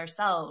weapons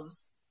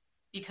ourselves?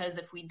 Because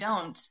if we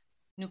don't,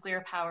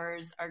 nuclear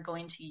powers are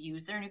going to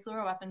use their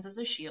nuclear weapons as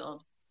a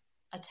shield,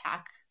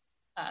 attack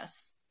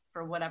us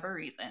for whatever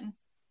reason,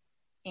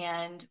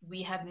 and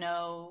we have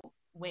no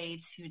way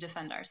to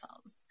defend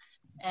ourselves.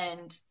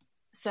 And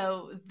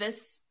so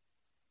this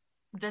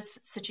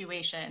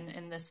situation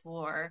in this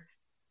war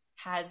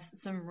has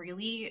some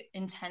really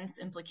intense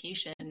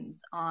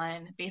implications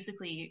on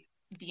basically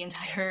the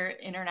entire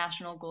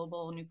international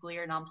global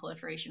nuclear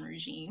nonproliferation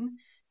regime.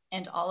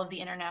 and all of the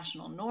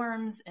international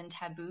norms and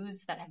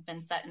taboos that have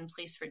been set in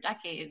place for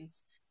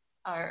decades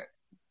are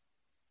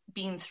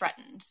being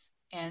threatened.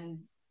 And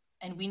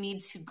we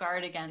need to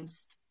guard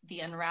against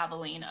the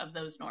unraveling of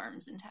those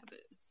norms and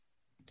taboos.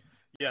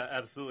 Yeah,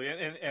 absolutely.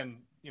 And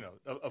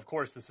of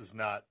course, this is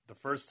not the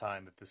first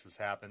time that this has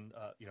happened.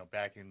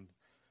 Back in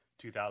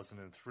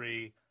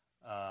 2003,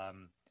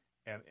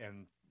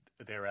 and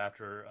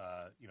thereafter,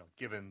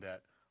 given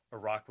that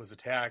Iraq was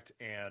attacked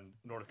and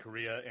North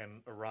Korea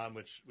and Iran,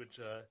 which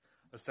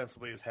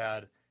ostensibly has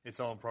had its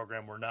own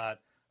program, were not,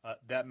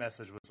 that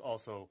message was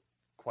also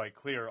quite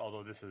clear,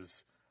 although this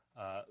is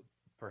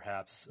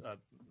perhaps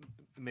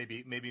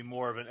maybe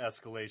more of an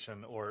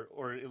escalation,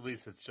 or at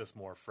least it's just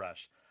more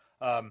fresh.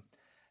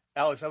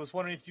 Alex, I was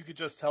wondering if you could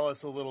just tell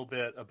us a little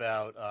bit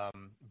about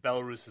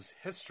Belarus's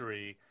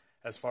history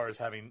as far as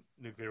having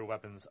nuclear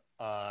weapons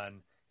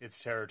on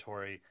its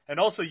territory, and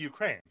also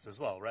Ukraine's as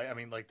well, right? I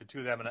mean, like the two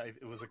of them, and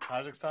it was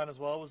Kazakhstan as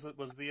well. Was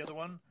the other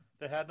one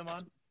that had them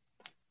on?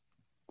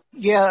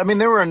 Yeah, I mean,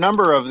 there were a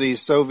number of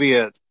these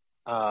Soviet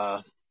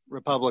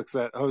republics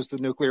that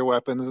hosted nuclear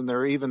weapons, and there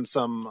are even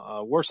some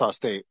Warsaw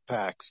State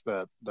pacts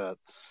that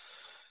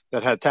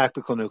had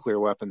tactical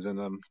nuclear weapons in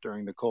them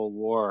during the Cold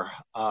War.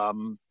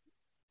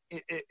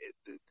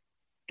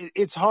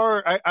 It's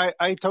hard.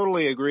 I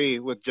totally agree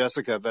with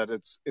Jessica that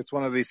it's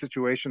one of these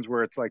situations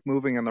where it's like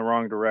moving in the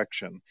wrong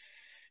direction.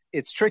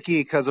 It's tricky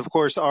because, of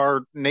course,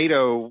 our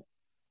NATO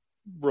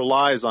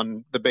relies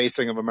on the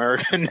basing of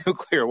American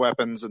nuclear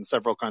weapons in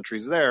several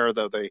countries there,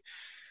 though they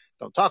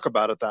don't talk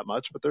about it that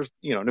much. But there's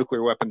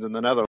nuclear weapons in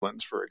the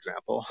Netherlands, for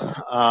example,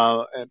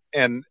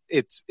 and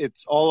it's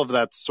all of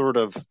that sort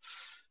of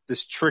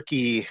this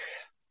tricky,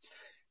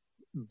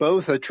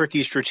 both a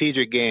tricky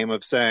strategic game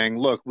of saying,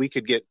 look, we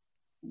could get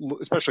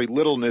especially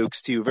little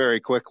nukes to you very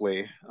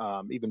quickly,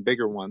 even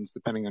bigger ones,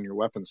 depending on your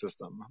weapon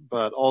system.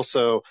 But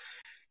also,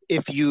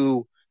 if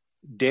you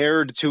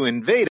dared to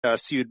invade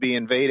us, you'd be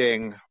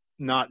invading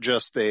not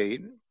just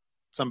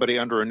somebody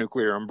under a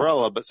nuclear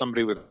umbrella, but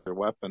somebody with their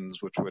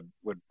weapons, which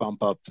would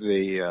bump up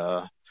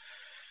the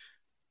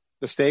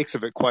stakes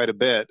of it quite a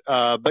bit.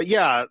 But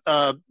yeah,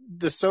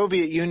 the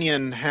Soviet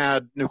Union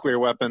had nuclear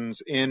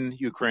weapons in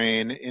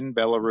Ukraine, in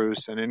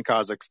Belarus, and in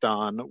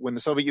Kazakhstan. When the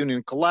Soviet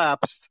Union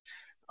collapsed,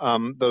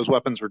 those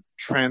weapons were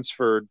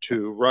transferred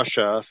to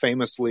Russia.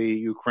 Famously,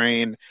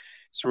 Ukraine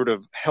sort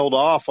of held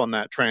off on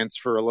that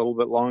transfer a little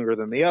bit longer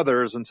than the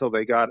others until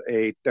they got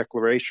a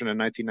declaration in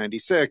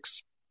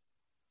 1996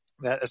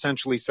 that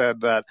essentially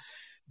said that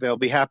they'll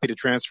be happy to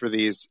transfer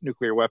these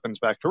nuclear weapons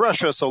back to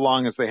Russia so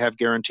long as they have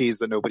guarantees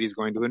that nobody's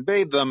going to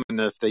invade them. And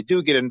if they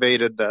do get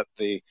invaded, that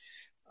the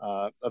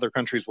other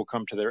countries will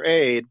come to their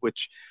aid,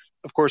 which,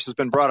 of course, has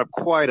been brought up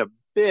quite a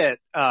bit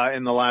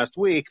in the last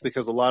week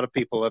because a lot of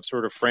people have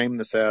sort of framed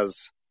this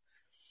as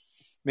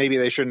maybe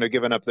they shouldn't have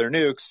given up their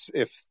nukes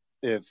if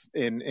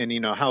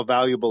how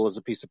valuable is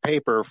a piece of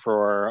paper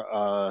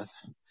for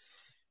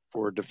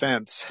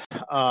defense.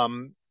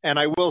 And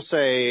I will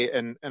say,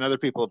 and other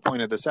people have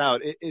pointed this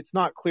out, it's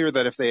not clear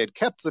that if they had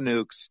kept the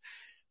nukes,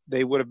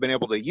 they would have been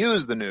able to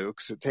use the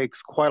nukes. It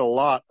takes quite a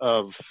lot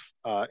of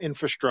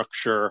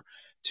infrastructure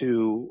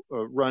to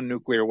run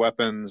nuclear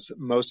weapons.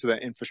 Most of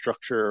that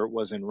infrastructure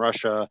was in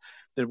Russia.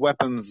 The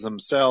weapons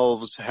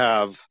themselves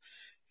have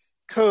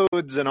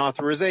codes and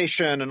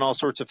authorization and all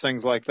sorts of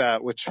things like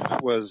that, which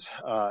was,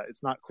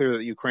 it's not clear that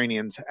the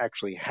Ukrainians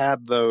actually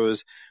had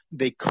those.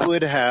 They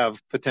could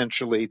have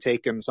potentially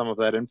taken some of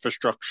that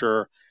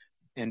infrastructure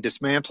and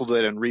dismantled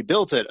it and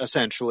rebuilt it,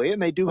 essentially.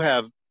 And they do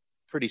have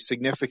pretty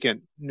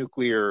significant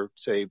nuclear,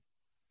 say,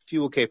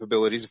 fuel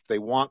capabilities if they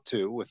want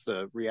to with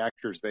the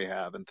reactors they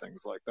have and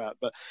things like that.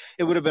 But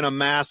it would have been a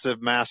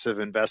massive, massive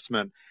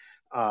investment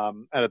at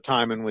a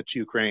time in which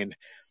Ukraine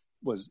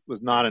was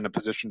not in a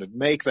position to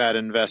make that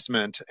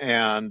investment,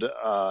 and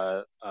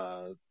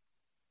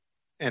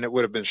it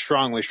would have been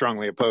strongly,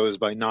 strongly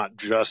opposed by not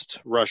just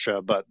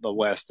Russia, but the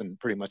West and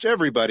pretty much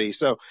everybody.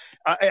 So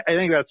I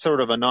think that's sort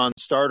of a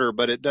non-starter,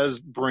 but it does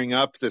bring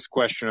up this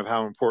question of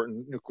how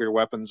important nuclear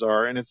weapons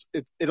are. And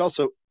it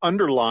also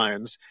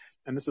underlines,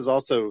 and this is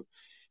also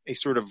a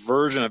sort of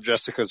version of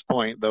Jessica's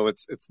point, though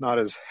it's not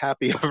as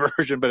happy a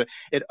version, but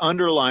it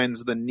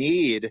underlines the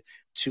need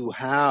to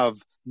have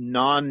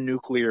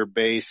non-nuclear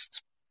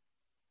based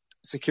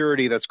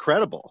security that's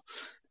credible.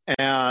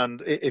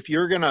 And if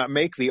you're going to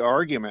make the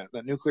argument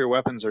that nuclear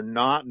weapons are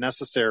not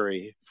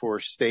necessary for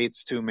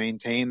states to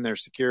maintain their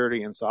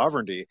security and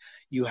sovereignty,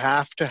 you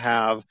have to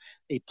have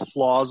a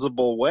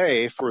plausible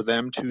way for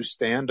them to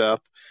stand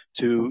up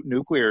to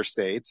nuclear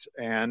states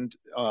and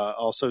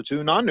also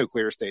to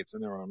non-nuclear states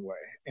in their own way.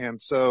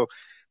 And so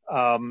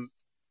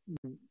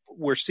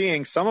we're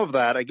seeing some of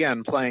that,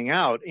 again, playing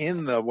out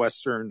in the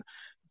Western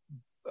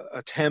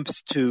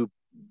attempts to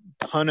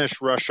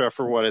punish Russia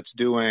for what it's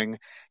doing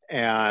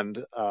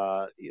and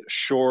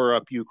shore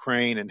up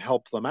Ukraine and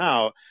help them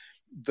out.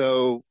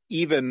 Though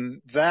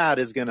even that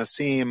is going to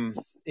seem,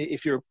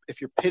 if you're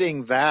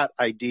pitting that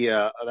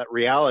idea, that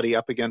reality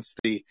up against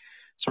the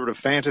sort of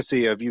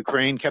fantasy of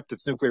Ukraine kept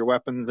its nuclear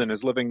weapons and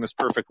is living this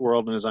perfect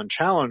world and is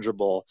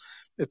unchallengeable,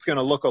 it's going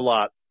to look a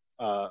lot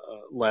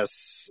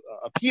less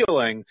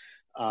appealing.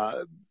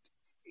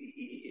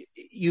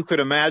 You could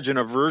imagine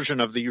a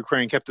version of the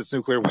Ukraine kept its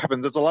nuclear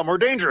weapons that's a lot more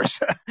dangerous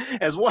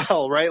as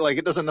well, right? Like,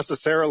 it doesn't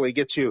necessarily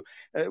get you,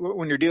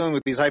 when you're dealing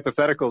with these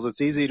hypotheticals,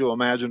 it's easy to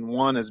imagine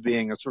one as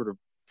being a sort of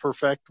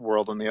perfect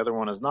world and the other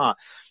one is not.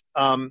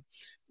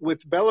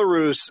 With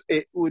Belarus,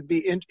 it would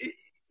be,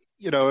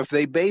 if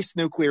they base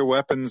nuclear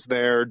weapons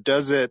there,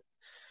 does it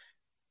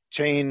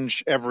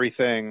change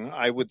everything?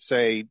 I would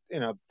say,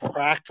 in a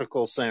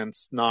practical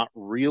sense, not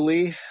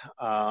really.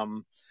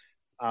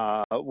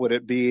 Would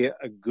it be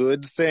a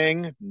good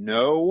thing?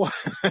 No.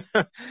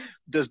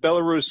 Does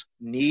Belarus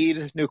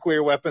need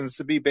nuclear weapons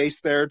to be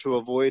based there to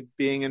avoid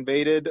being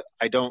invaded?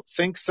 I don't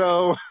think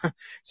so.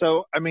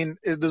 So, I mean,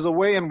 there's a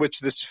way in which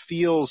this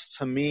feels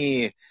to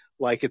me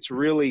like it's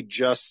really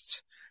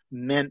just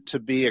meant to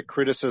be a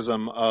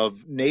criticism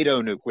of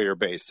NATO nuclear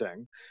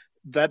basing.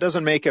 That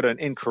doesn't make it an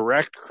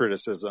incorrect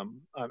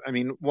criticism. I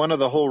mean, one of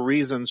the whole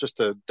reasons, just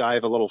to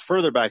dive a little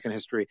further back in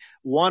history,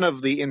 one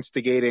of the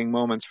instigating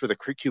moments for the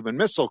Cuban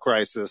Missile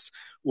Crisis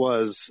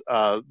was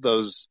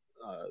those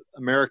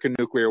American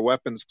nuclear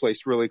weapons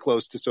placed really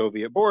close to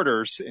Soviet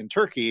borders in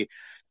Turkey,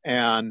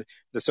 and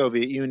the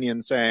Soviet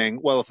Union saying,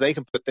 well, if they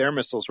can put their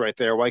missiles right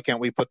there, why can't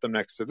we put them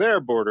next to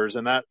their borders?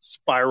 And that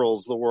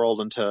spirals the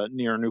world into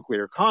near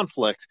nuclear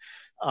conflict.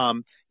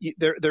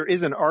 There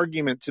is an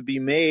argument to be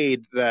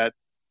made that,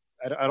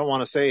 I don't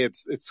want to say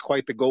it's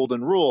quite the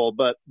golden rule,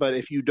 but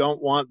if you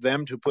don't want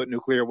them to put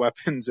nuclear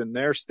weapons in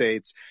their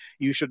states,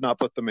 you should not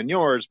put them in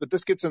yours. But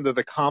this gets into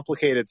the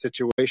complicated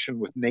situation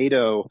with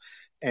NATO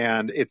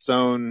and its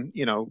own,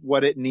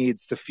 what it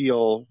needs to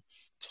feel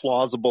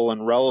plausible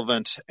and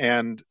relevant,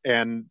 and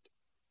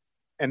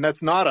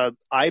that's not an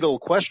idle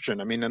question.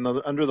 I mean,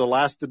 under the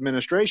last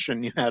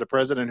administration, you had a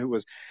president who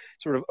was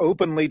sort of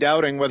openly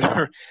doubting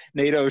whether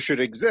NATO should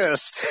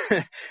exist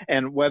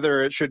and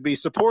whether it should be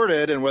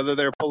supported and whether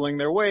they're pulling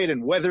their weight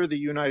and whether the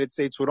United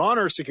States would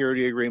honor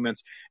security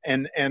agreements.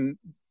 And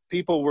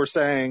people were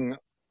saying at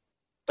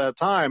that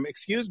time,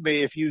 excuse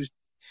me, if you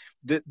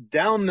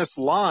down this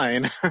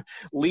line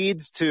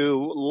leads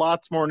to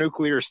lots more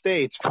nuclear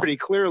states pretty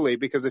clearly,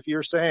 because if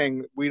you're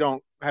saying we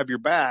don't have your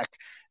back,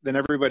 then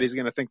everybody's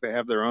going to think they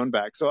have their own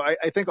back. So I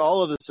think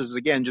all of this is,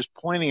 again, just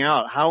pointing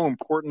out how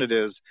important it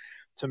is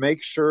to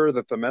make sure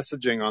that the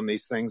messaging on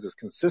these things is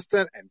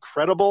consistent and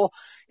credible.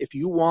 If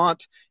you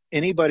want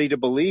anybody to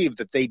believe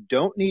that they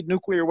don't need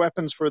nuclear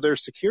weapons for their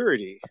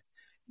security,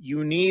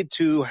 you need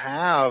to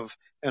have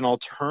an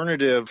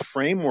alternative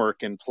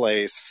framework in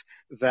place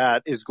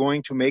that is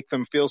going to make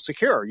them feel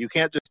secure. You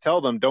can't just tell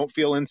them don't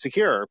feel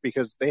insecure,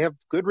 because they have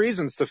good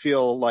reasons to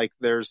feel like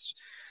there's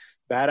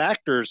bad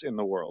actors in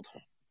the world.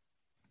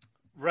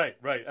 Right.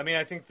 I mean,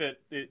 I think that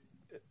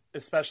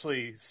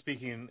especially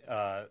speaking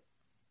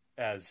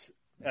as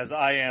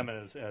I am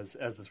and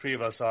as the three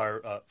of us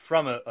are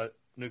from a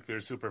nuclear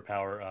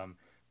superpower,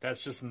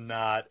 that's just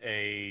not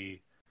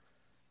a.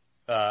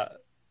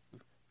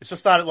 It's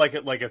just not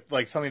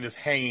like something that's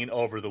hanging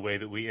over the way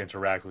that we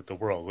interact with the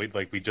world.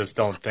 We just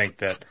don't think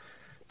that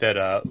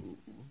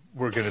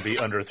we're going to be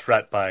under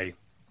threat by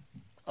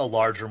a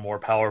larger, more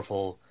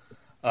powerful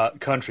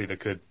country that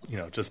could,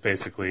 just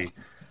basically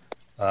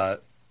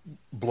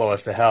blow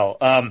us to hell.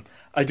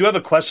 I do have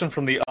a question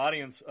from the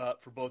audience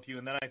for both you,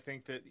 and then I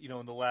think that,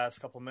 in the last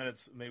couple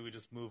minutes, maybe we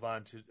just move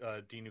on to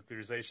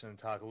denuclearization and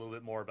talk a little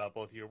bit more about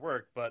both of your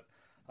work. But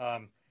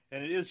and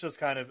it is just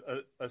kind of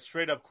a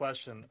straight-up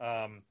question.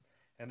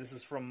 And this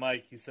is from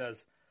Mike. He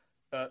says,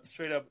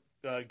 straight up,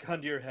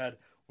 gun to your head,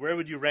 where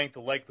would you rank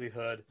the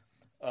likelihood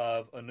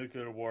of a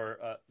nuclear war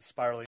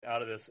spiraling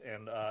out of this?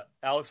 And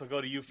Alex, I'll go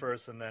to you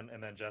first, and then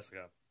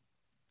Jessica.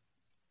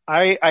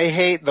 I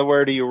hate the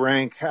where do you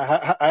rank.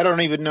 I don't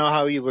even know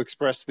how you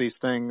express these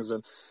things.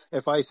 And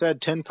if I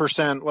said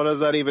 10%, what does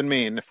that even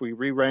mean? If we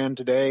reran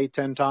today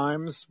 10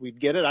 times,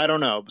 we'd get it? I don't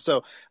know.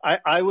 So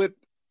I would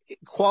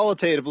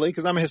qualitatively,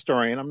 because I'm a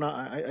historian,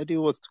 I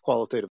deal with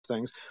qualitative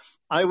things.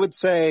 I would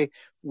say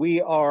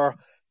we are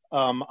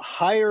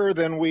higher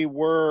than we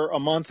were a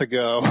month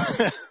ago,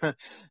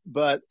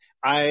 but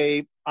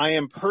I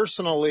am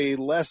personally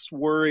less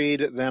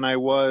worried than I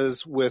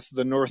was with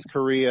the North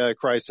Korea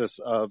crisis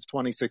of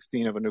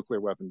 2016 of a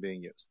nuclear weapon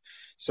being used.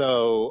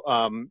 So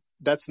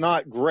that's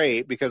not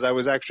great, because I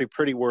was actually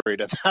pretty worried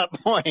at that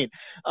point.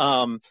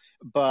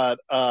 But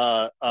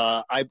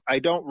I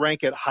don't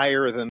rank it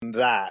higher than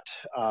that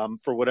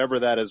for whatever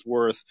that is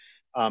worth.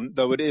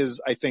 Though it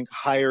is, I think,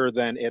 higher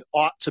than it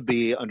ought to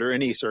be under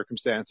any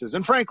circumstances.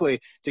 And frankly,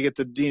 to get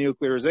the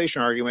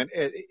denuclearization argument,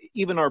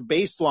 even our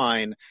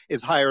baseline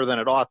is higher than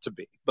it ought to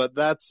be. But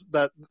that's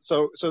that.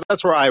 So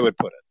that's where I would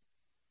put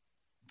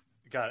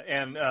it. Got it.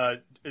 And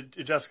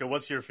Jessica,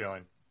 what's your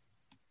feeling?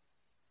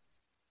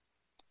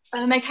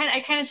 I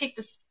kind of take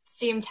the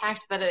same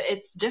tact that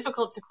it's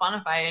difficult to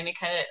quantify, and it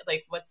kind of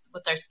like what's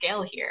our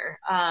scale here.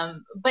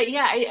 But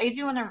yeah, I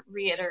do want to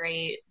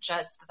reiterate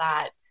just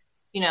that,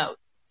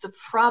 the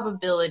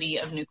probability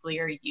of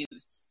nuclear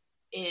use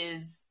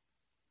is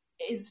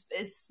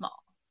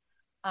small.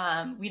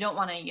 We don't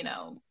want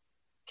to,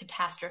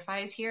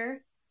 catastrophize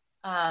here.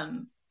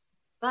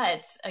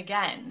 But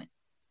again,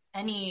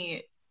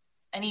 any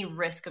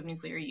risk of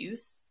nuclear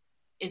use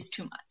is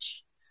too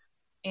much.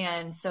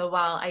 And so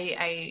while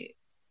I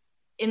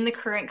in the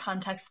current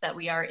context that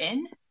we are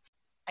in,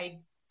 I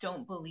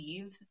don't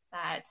believe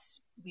that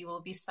we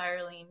will be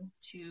spiraling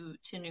to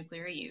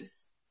nuclear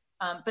use.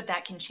 But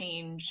that can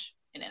change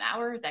in an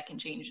hour, that can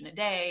change in a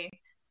day.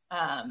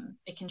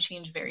 It can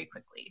change very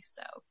quickly.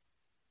 So,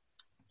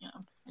 I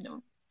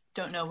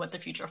don't know what the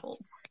future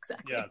holds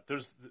exactly. Yeah,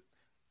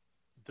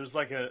 there's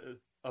like a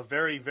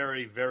very,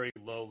 very, very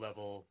low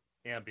level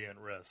ambient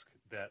risk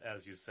that,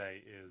 as you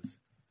say,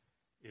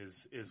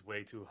 is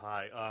way too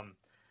high.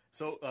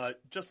 So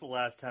just the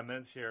last 10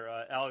 minutes here,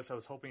 Alex, I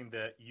was hoping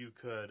that you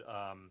could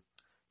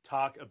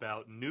talk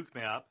about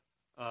NukeMap.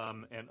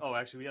 And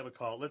actually, we have a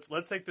call.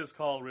 Let's take this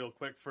call real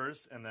quick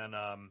first, and then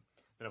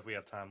if we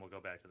have time, we'll go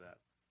back to that.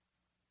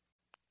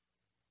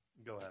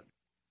 Go ahead.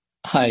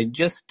 Hi,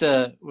 just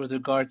with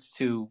regards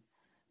to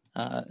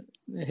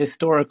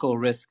historical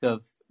risk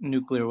of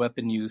nuclear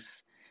weapon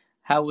use,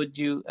 how would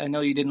you, I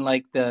know you didn't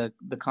like the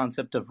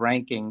concept of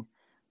ranking,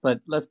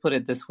 but let's put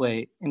it this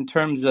way, in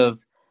terms of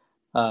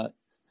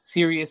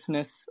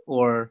seriousness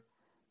or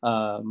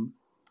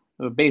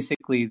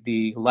basically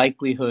the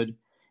likelihood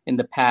in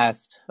the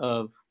past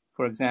of,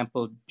 for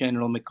example,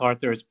 General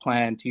MacArthur's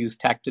plan to use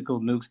tactical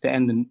nukes to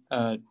end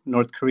the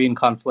North Korean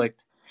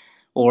conflict,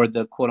 or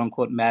the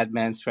quote-unquote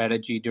madman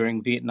strategy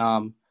during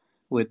Vietnam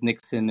with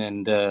Nixon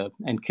and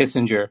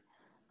Kissinger.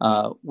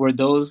 Were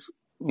those,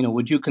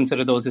 would you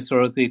consider those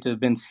historically to have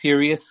been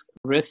serious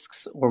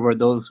risks, or were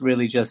those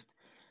really just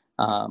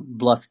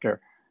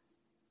bluster?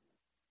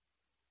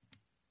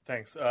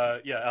 Thanks.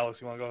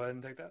 Alex, you want to go ahead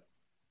and take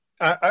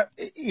that?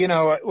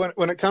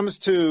 When it comes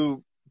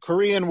to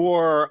Korean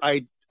War,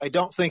 I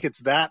don't think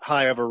it's that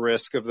high of a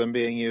risk of them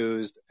being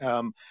used.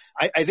 I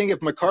think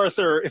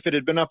if it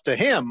had been up to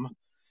him,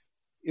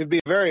 it'd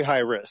be a very high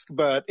risk,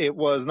 but it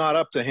was not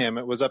up to him.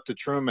 It was up to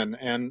Truman.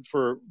 And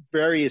for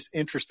various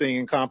interesting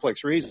and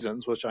complex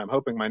reasons, which I'm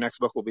hoping my next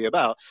book will be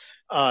about,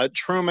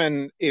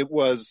 Truman, it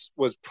was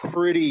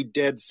pretty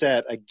dead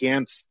set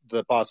against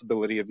the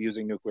possibility of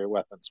using nuclear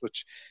weapons,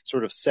 which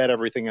sort of set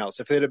everything else.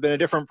 If it had been a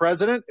different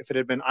president, if it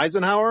had been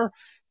Eisenhower,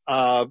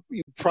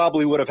 you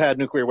probably would have had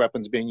nuclear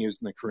weapons being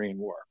used in the Korean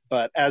War.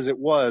 But as it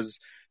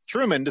was,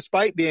 Truman,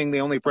 despite being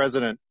the only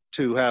president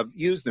to have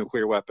used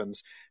nuclear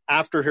weapons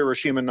after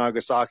Hiroshima and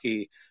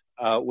Nagasaki,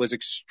 was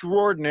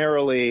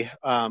extraordinarily,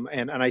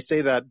 and I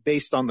say that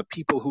based on the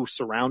people who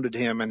surrounded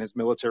him and his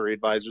military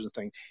advisors and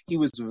things, he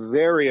was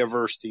very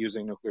averse to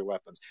using nuclear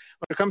weapons.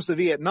 When it comes to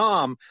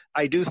Vietnam,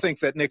 I do think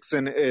that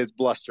Nixon is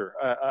bluster.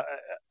 I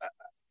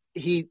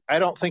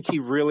don't think he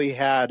really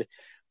had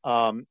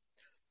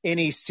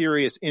any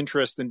serious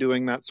interest in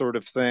doing that sort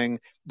of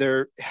thing.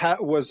 There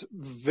was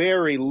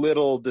very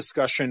little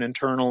discussion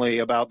internally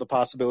about the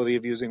possibility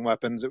of using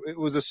weapons. It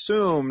was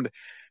assumed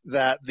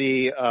that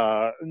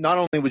not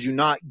only would you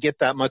not get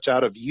that much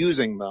out of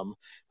using them,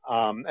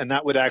 and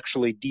that would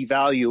actually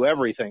devalue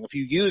everything. If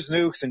you use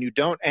nukes and you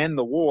don't end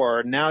the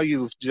war, now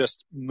you've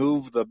just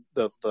moved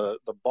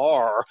the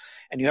bar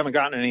and you haven't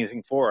gotten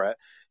anything for it.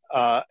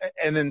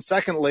 And then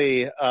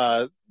secondly,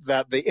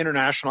 that the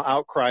international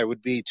outcry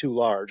would be too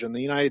large. And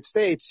the United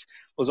States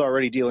was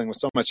already dealing with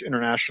so much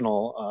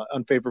international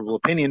unfavorable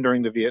opinion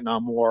during the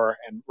Vietnam War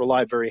and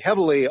relied very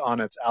heavily on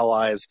its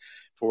allies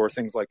for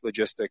things like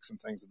logistics and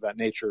things of that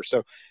nature.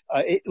 So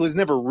it was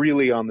never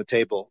really on the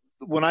table.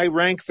 When I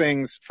rank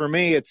things, for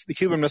me, it's the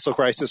Cuban Missile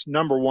Crisis,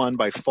 number one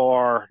by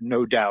far,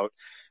 no doubt.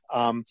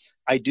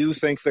 I do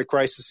think the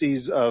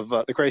crises of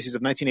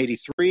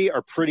 1983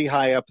 are pretty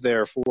high up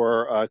there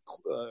for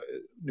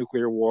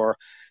nuclear war,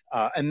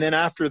 and then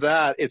after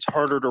that, it's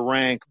harder to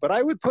rank. But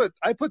I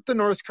put the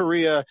North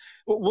Korea.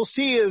 We'll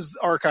see as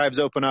archives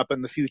open up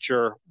in the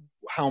future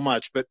how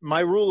much. But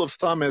my rule of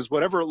thumb is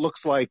whatever it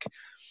looks like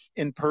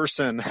in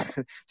person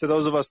to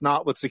those of us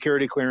not with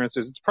security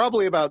clearances, it's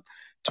probably about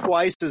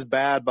twice as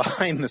bad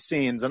behind the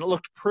scenes. And it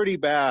looked pretty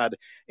bad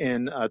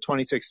in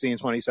 2016,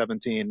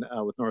 2017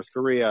 with North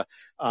Korea.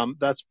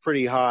 That's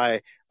pretty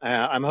high.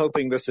 I'm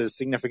hoping this is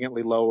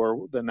significantly lower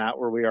than that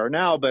where we are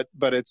now, but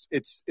it's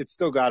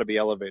still got to be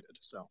elevated.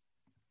 So.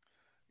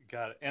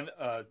 Got it.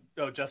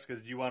 And Jessica,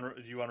 do you want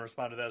to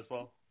respond to that as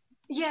well?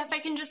 Yeah, if I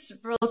can just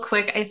real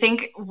quick, I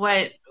think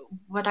what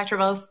Dr.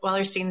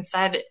 Wellerstein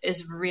said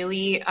is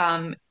really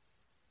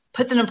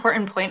puts an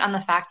important point on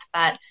the fact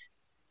that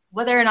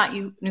whether or not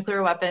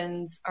nuclear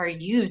weapons are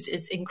used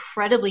is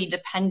incredibly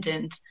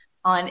dependent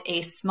on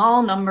a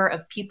small number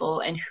of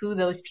people and who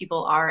those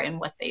people are and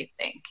what they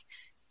think.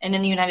 And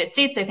in the United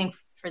States, I think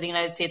for the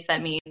United States,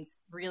 that means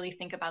really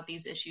think about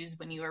these issues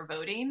when you are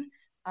voting.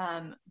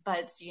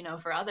 But,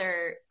 for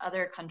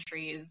other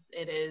countries,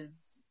 it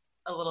is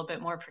a little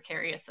bit more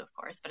precarious, of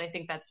course. But I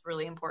think that's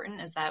really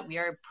important, is that we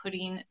are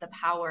putting the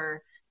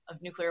power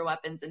of nuclear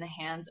weapons in the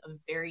hands of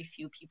very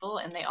few people,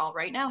 and they all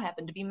right now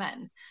happen to be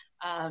men.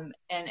 and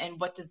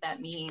what does that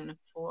mean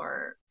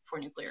for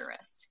nuclear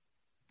risk?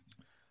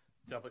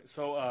 Definitely.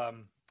 So,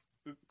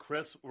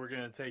 Chris, we're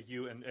going to take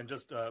you and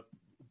just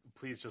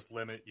please just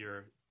limit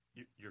your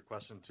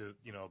question to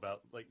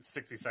about like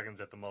 60 seconds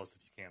at the most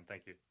if you can.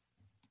 Thank you.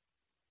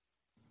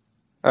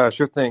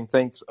 Sure thing.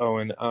 Thanks,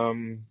 Owen.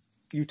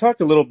 You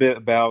talked a little bit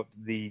about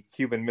the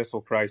Cuban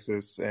Missile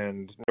Crisis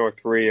and North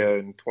Korea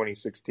in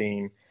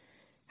 2016.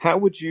 How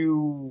would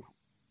you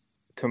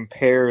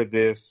compare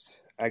this?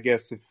 I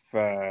guess if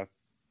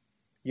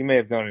you may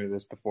have gone into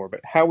this before, but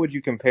how would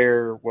you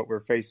compare what we're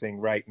facing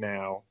right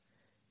now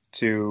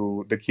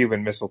to the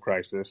Cuban Missile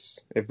Crisis?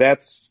 If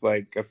that's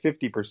like a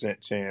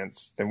 50%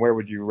 chance, then where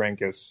would you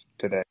rank us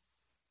today?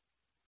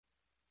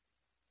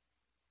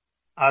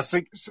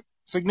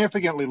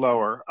 Significantly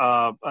lower.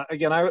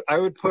 Again, I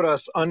would put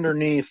us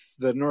underneath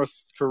the North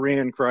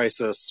Korean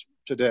crisis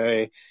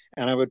today,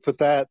 and I would put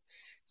that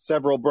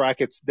several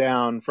brackets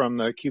down from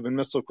the Cuban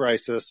Missile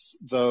Crisis,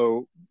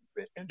 though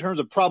in terms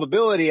of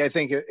probability, I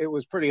think it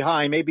was pretty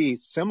high, maybe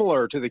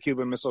similar to the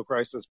Cuban Missile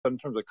Crisis, but in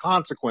terms of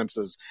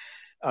consequences,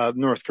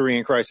 North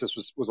Korean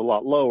crisis was a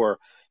lot lower.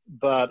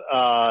 But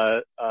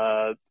I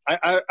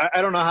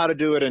don't know how to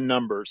do it in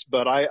numbers,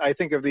 but I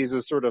think of these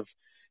as sort of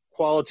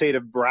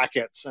qualitative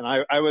brackets, and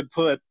I would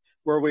put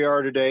where we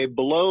are today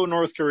below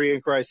North Korean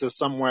crisis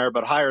somewhere,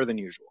 but higher than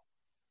usual.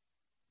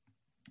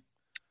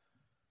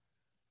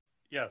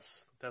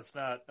 Yes, that's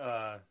not.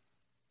 I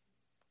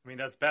mean,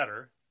 that's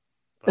better.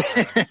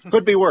 But,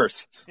 could be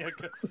worse. Yeah,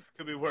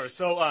 could be worse.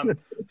 So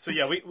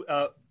yeah,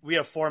 we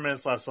have 4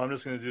 minutes left, so I'm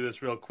just going to do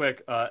this real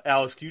quick.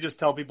 Alex, can you just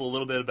tell people a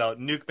little bit about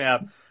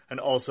NukeMap and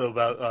also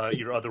about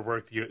your other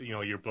work,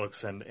 your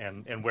books,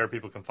 and where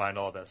people can find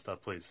all of that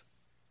stuff, please?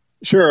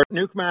 Sure.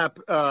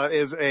 NukeMap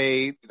is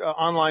a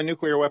online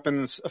nuclear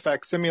weapons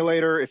effects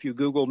simulator. If you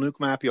Google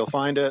NukeMap, you'll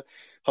find it.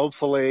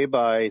 Hopefully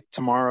by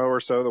tomorrow or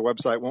so, the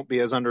website won't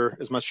be under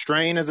as much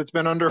strain as it's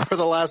been under for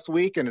the last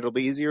week, and it'll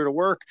be easier to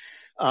work.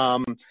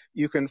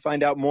 You can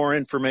find out more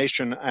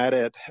information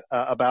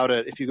about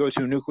it if you go to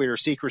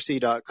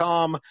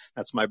nuclearsecrecy.com.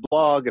 That's my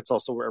blog. It's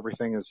also where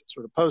everything is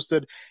sort of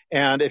posted.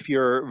 And if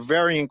you're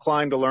very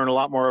inclined to learn a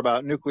lot more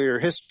about nuclear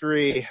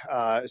history,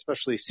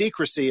 especially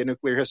secrecy in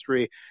nuclear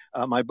history,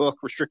 my book,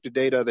 Restricted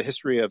Data, The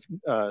History of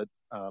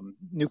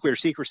Nuclear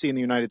Secrecy in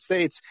the United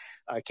States,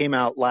 came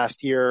out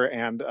last year,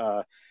 and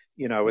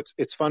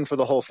it's fun for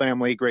the whole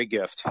family. Great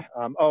gift.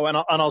 And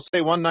I'll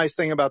say one nice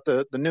thing about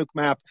the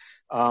NukeMap.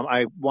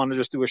 I want to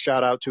just do a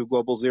shout out to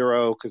Global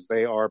Zero because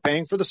they are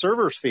paying for the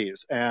servers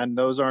fees, and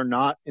those are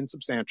not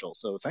insubstantial.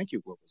 So thank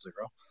you, Global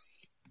Zero.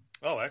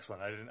 Oh,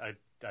 excellent! I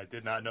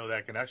did not know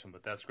that connection,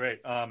 but that's great.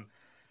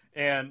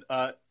 And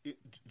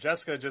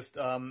Jessica, just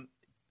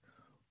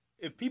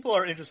if people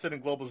are interested in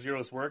Global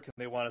Zero's work and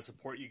they want to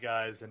support you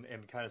guys and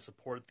kind of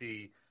support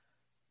the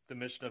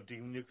mission of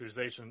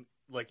denuclearization,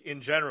 like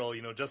in general,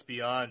 just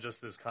beyond just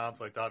this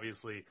conflict,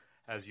 obviously,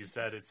 as you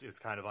said, it's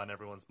kind of on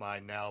everyone's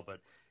mind now, but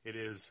it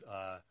is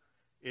a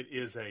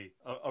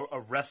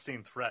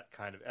resting threat,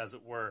 kind of, as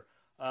it were.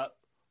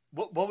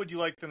 What would you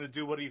like them to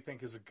do? What do you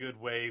think is a good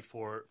way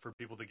for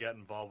people to get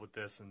involved with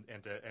this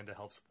and to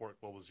help support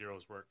Global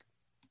Zero's work?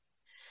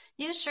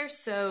 Yeah, sure.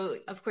 So,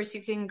 of course,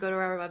 you can go to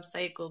our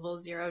website,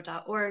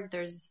 globalzero.org.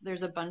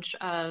 There's a bunch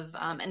of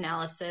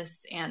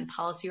analysis and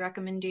policy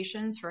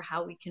recommendations for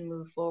how we can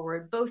move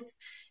forward, both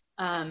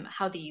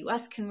how the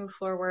U.S. can move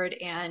forward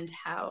and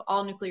how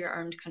all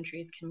nuclear-armed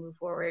countries can move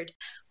forward.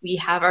 We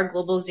have our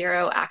Global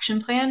Zero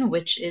Action Plan,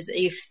 which is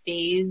a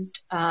phased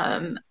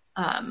plan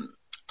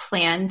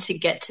to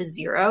get to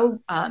zero.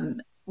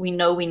 We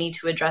know we need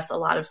to address a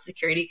lot of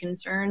security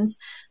concerns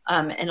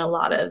and a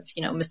lot of,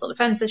 missile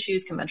defense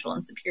issues, conventional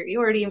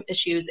insuperiority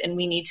issues, and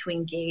we need to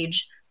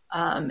engage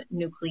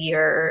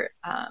nuclear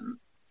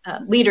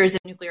leaders in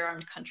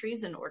nuclear-armed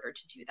countries in order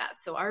to do that.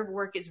 So our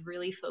work is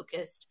really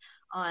focused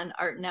on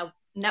our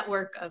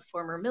network of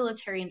former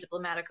military and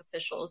diplomatic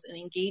officials and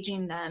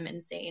engaging them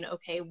and saying,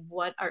 okay,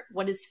 what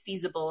is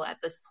feasible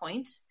at this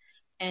point,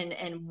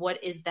 and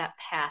what is that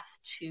path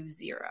to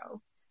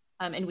zero?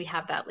 And we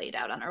have that laid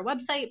out on our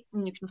website,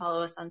 and you can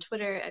follow us on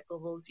Twitter at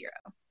Global Zero.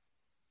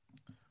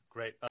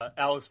 Great.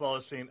 Alex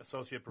Wallerstein,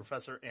 Associate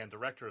Professor and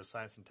Director of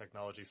Science and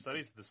Technology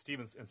Studies at the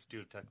Stevens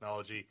Institute of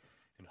Technology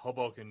in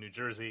Hoboken, New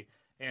Jersey,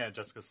 and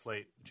Jessica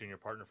Slate, Junior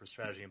Partner for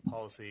Strategy and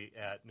Policy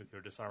at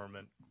Nuclear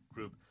Disarmament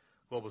Group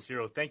Global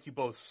Zero. Thank you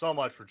both so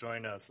much for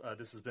joining us.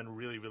 This has been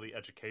really, really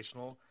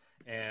educational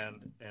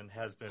and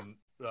has been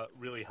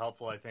really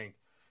helpful, I think,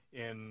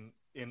 in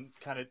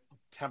kind of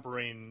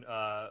tempering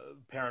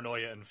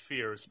paranoia and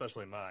fear,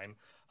 especially mine,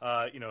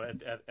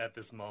 at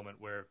this moment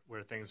where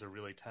things are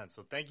really tense.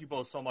 So thank you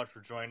both so much for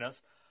joining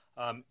us.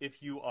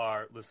 If you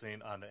are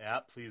listening on the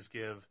app, please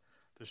give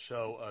the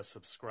show a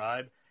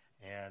subscribe,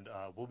 and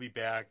we'll be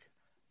back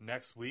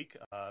next week.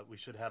 We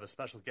should have a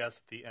special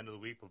guest at the end of the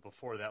week, but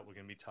before that, we're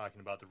going to be talking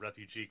about the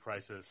refugee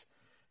crisis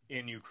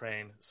in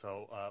Ukraine.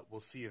 So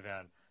we'll see you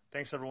then.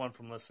 Thanks, everyone,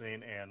 for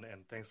listening, and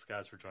thanks,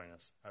 guys, for joining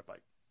us. All right,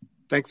 bye.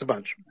 Thanks a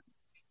bunch.